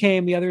pressure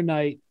came the other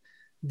night,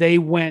 they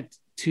went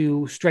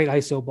to straight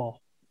ISO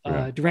ball.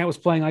 Durant was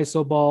playing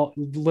ISO ball.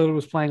 Lillard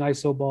was playing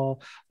ISO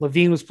ball.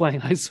 Levine was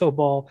playing ISO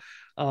ball.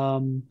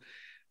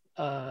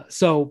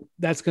 So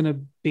that's going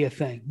to be a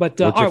thing. But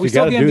Which, all right, if you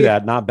got to do NBA,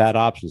 that, not bad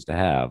options to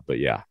have. But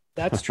yeah,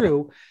 that's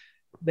true.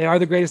 They are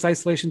the greatest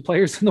isolation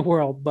players in the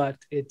world, but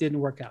it didn't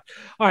work out.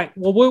 All right.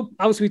 Well, we'll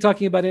obviously be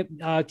talking about it,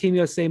 Team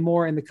USA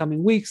more in the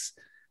coming weeks.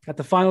 Got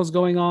the finals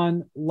going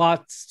on.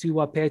 Lots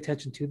to pay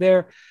attention to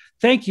there.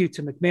 Thank you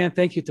to MacMahon.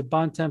 Thank you to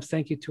Bontemps.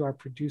 Thank you to our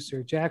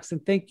producer, Jackson.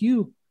 Thank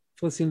you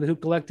for listening to the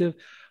Hoop Collective.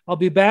 I'll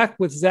be back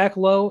with Zach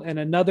Lowe and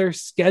another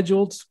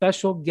scheduled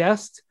special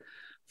guest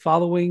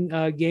following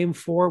Game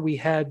 4. We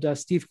had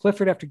Steve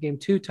Clifford after Game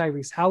 2,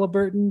 Tyrese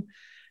Halliburton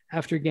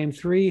after Game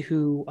 3,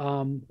 who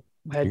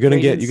had you're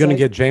gonna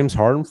get James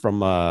Harden from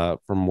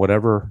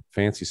whatever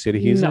fancy city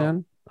he's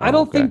in. I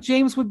don't think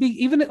James would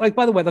be even like.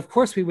 By the way, of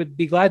course, we would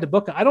be glad to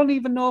book him. I don't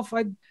even know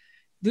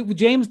if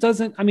James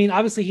doesn't. I mean,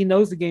 obviously, he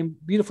knows the game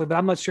beautifully, but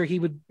I'm not sure he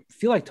would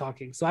feel like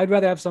talking. So I'd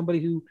rather have somebody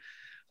who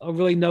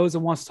really knows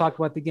and wants to talk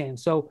about the game.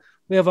 So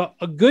we have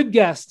a good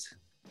guest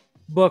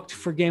booked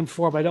for Game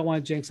 4, but I don't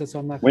want to jinx it, so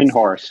I'm not.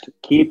 Windhorst,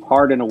 keep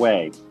Harden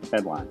away.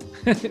 Headline.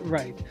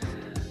 Right.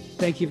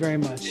 Thank you very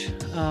much.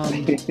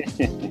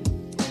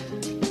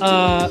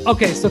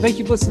 Okay, so thank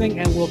you for listening,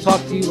 and we'll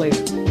talk to you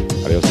later.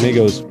 Adios,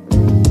 amigos.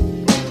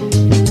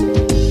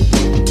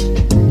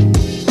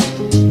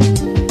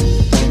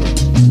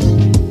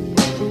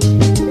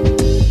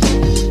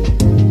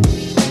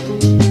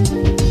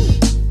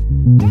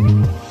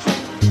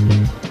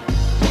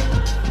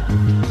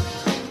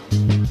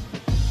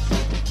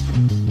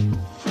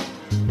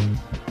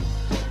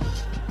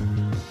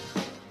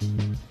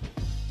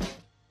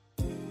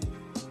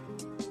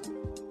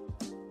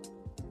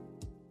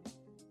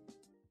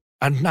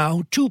 And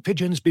now, two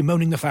pigeons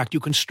bemoaning the fact you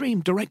can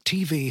stream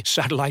DirecTV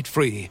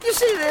satellite-free. You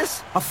see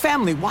this? A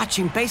family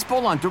watching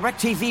baseball on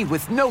DirecTV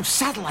with no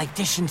satellite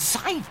dish in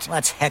sight.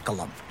 Let's heckle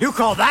them. You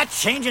call that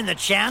changing the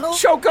channel?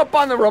 Choke up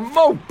on the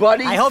remote,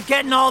 buddy. I hope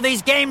getting all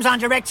these games on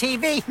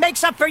DirecTV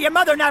makes up for your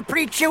mother not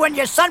pre-chewing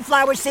your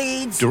sunflower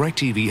seeds.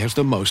 DirecTV has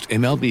the most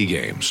MLB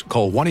games.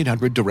 Call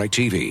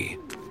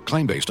 1-800-DirecTV.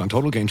 Claim based on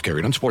total games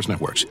carried on sports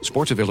networks.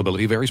 Sports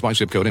availability varies by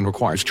zip code and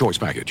requires choice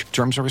package.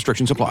 Terms and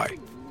restrictions apply.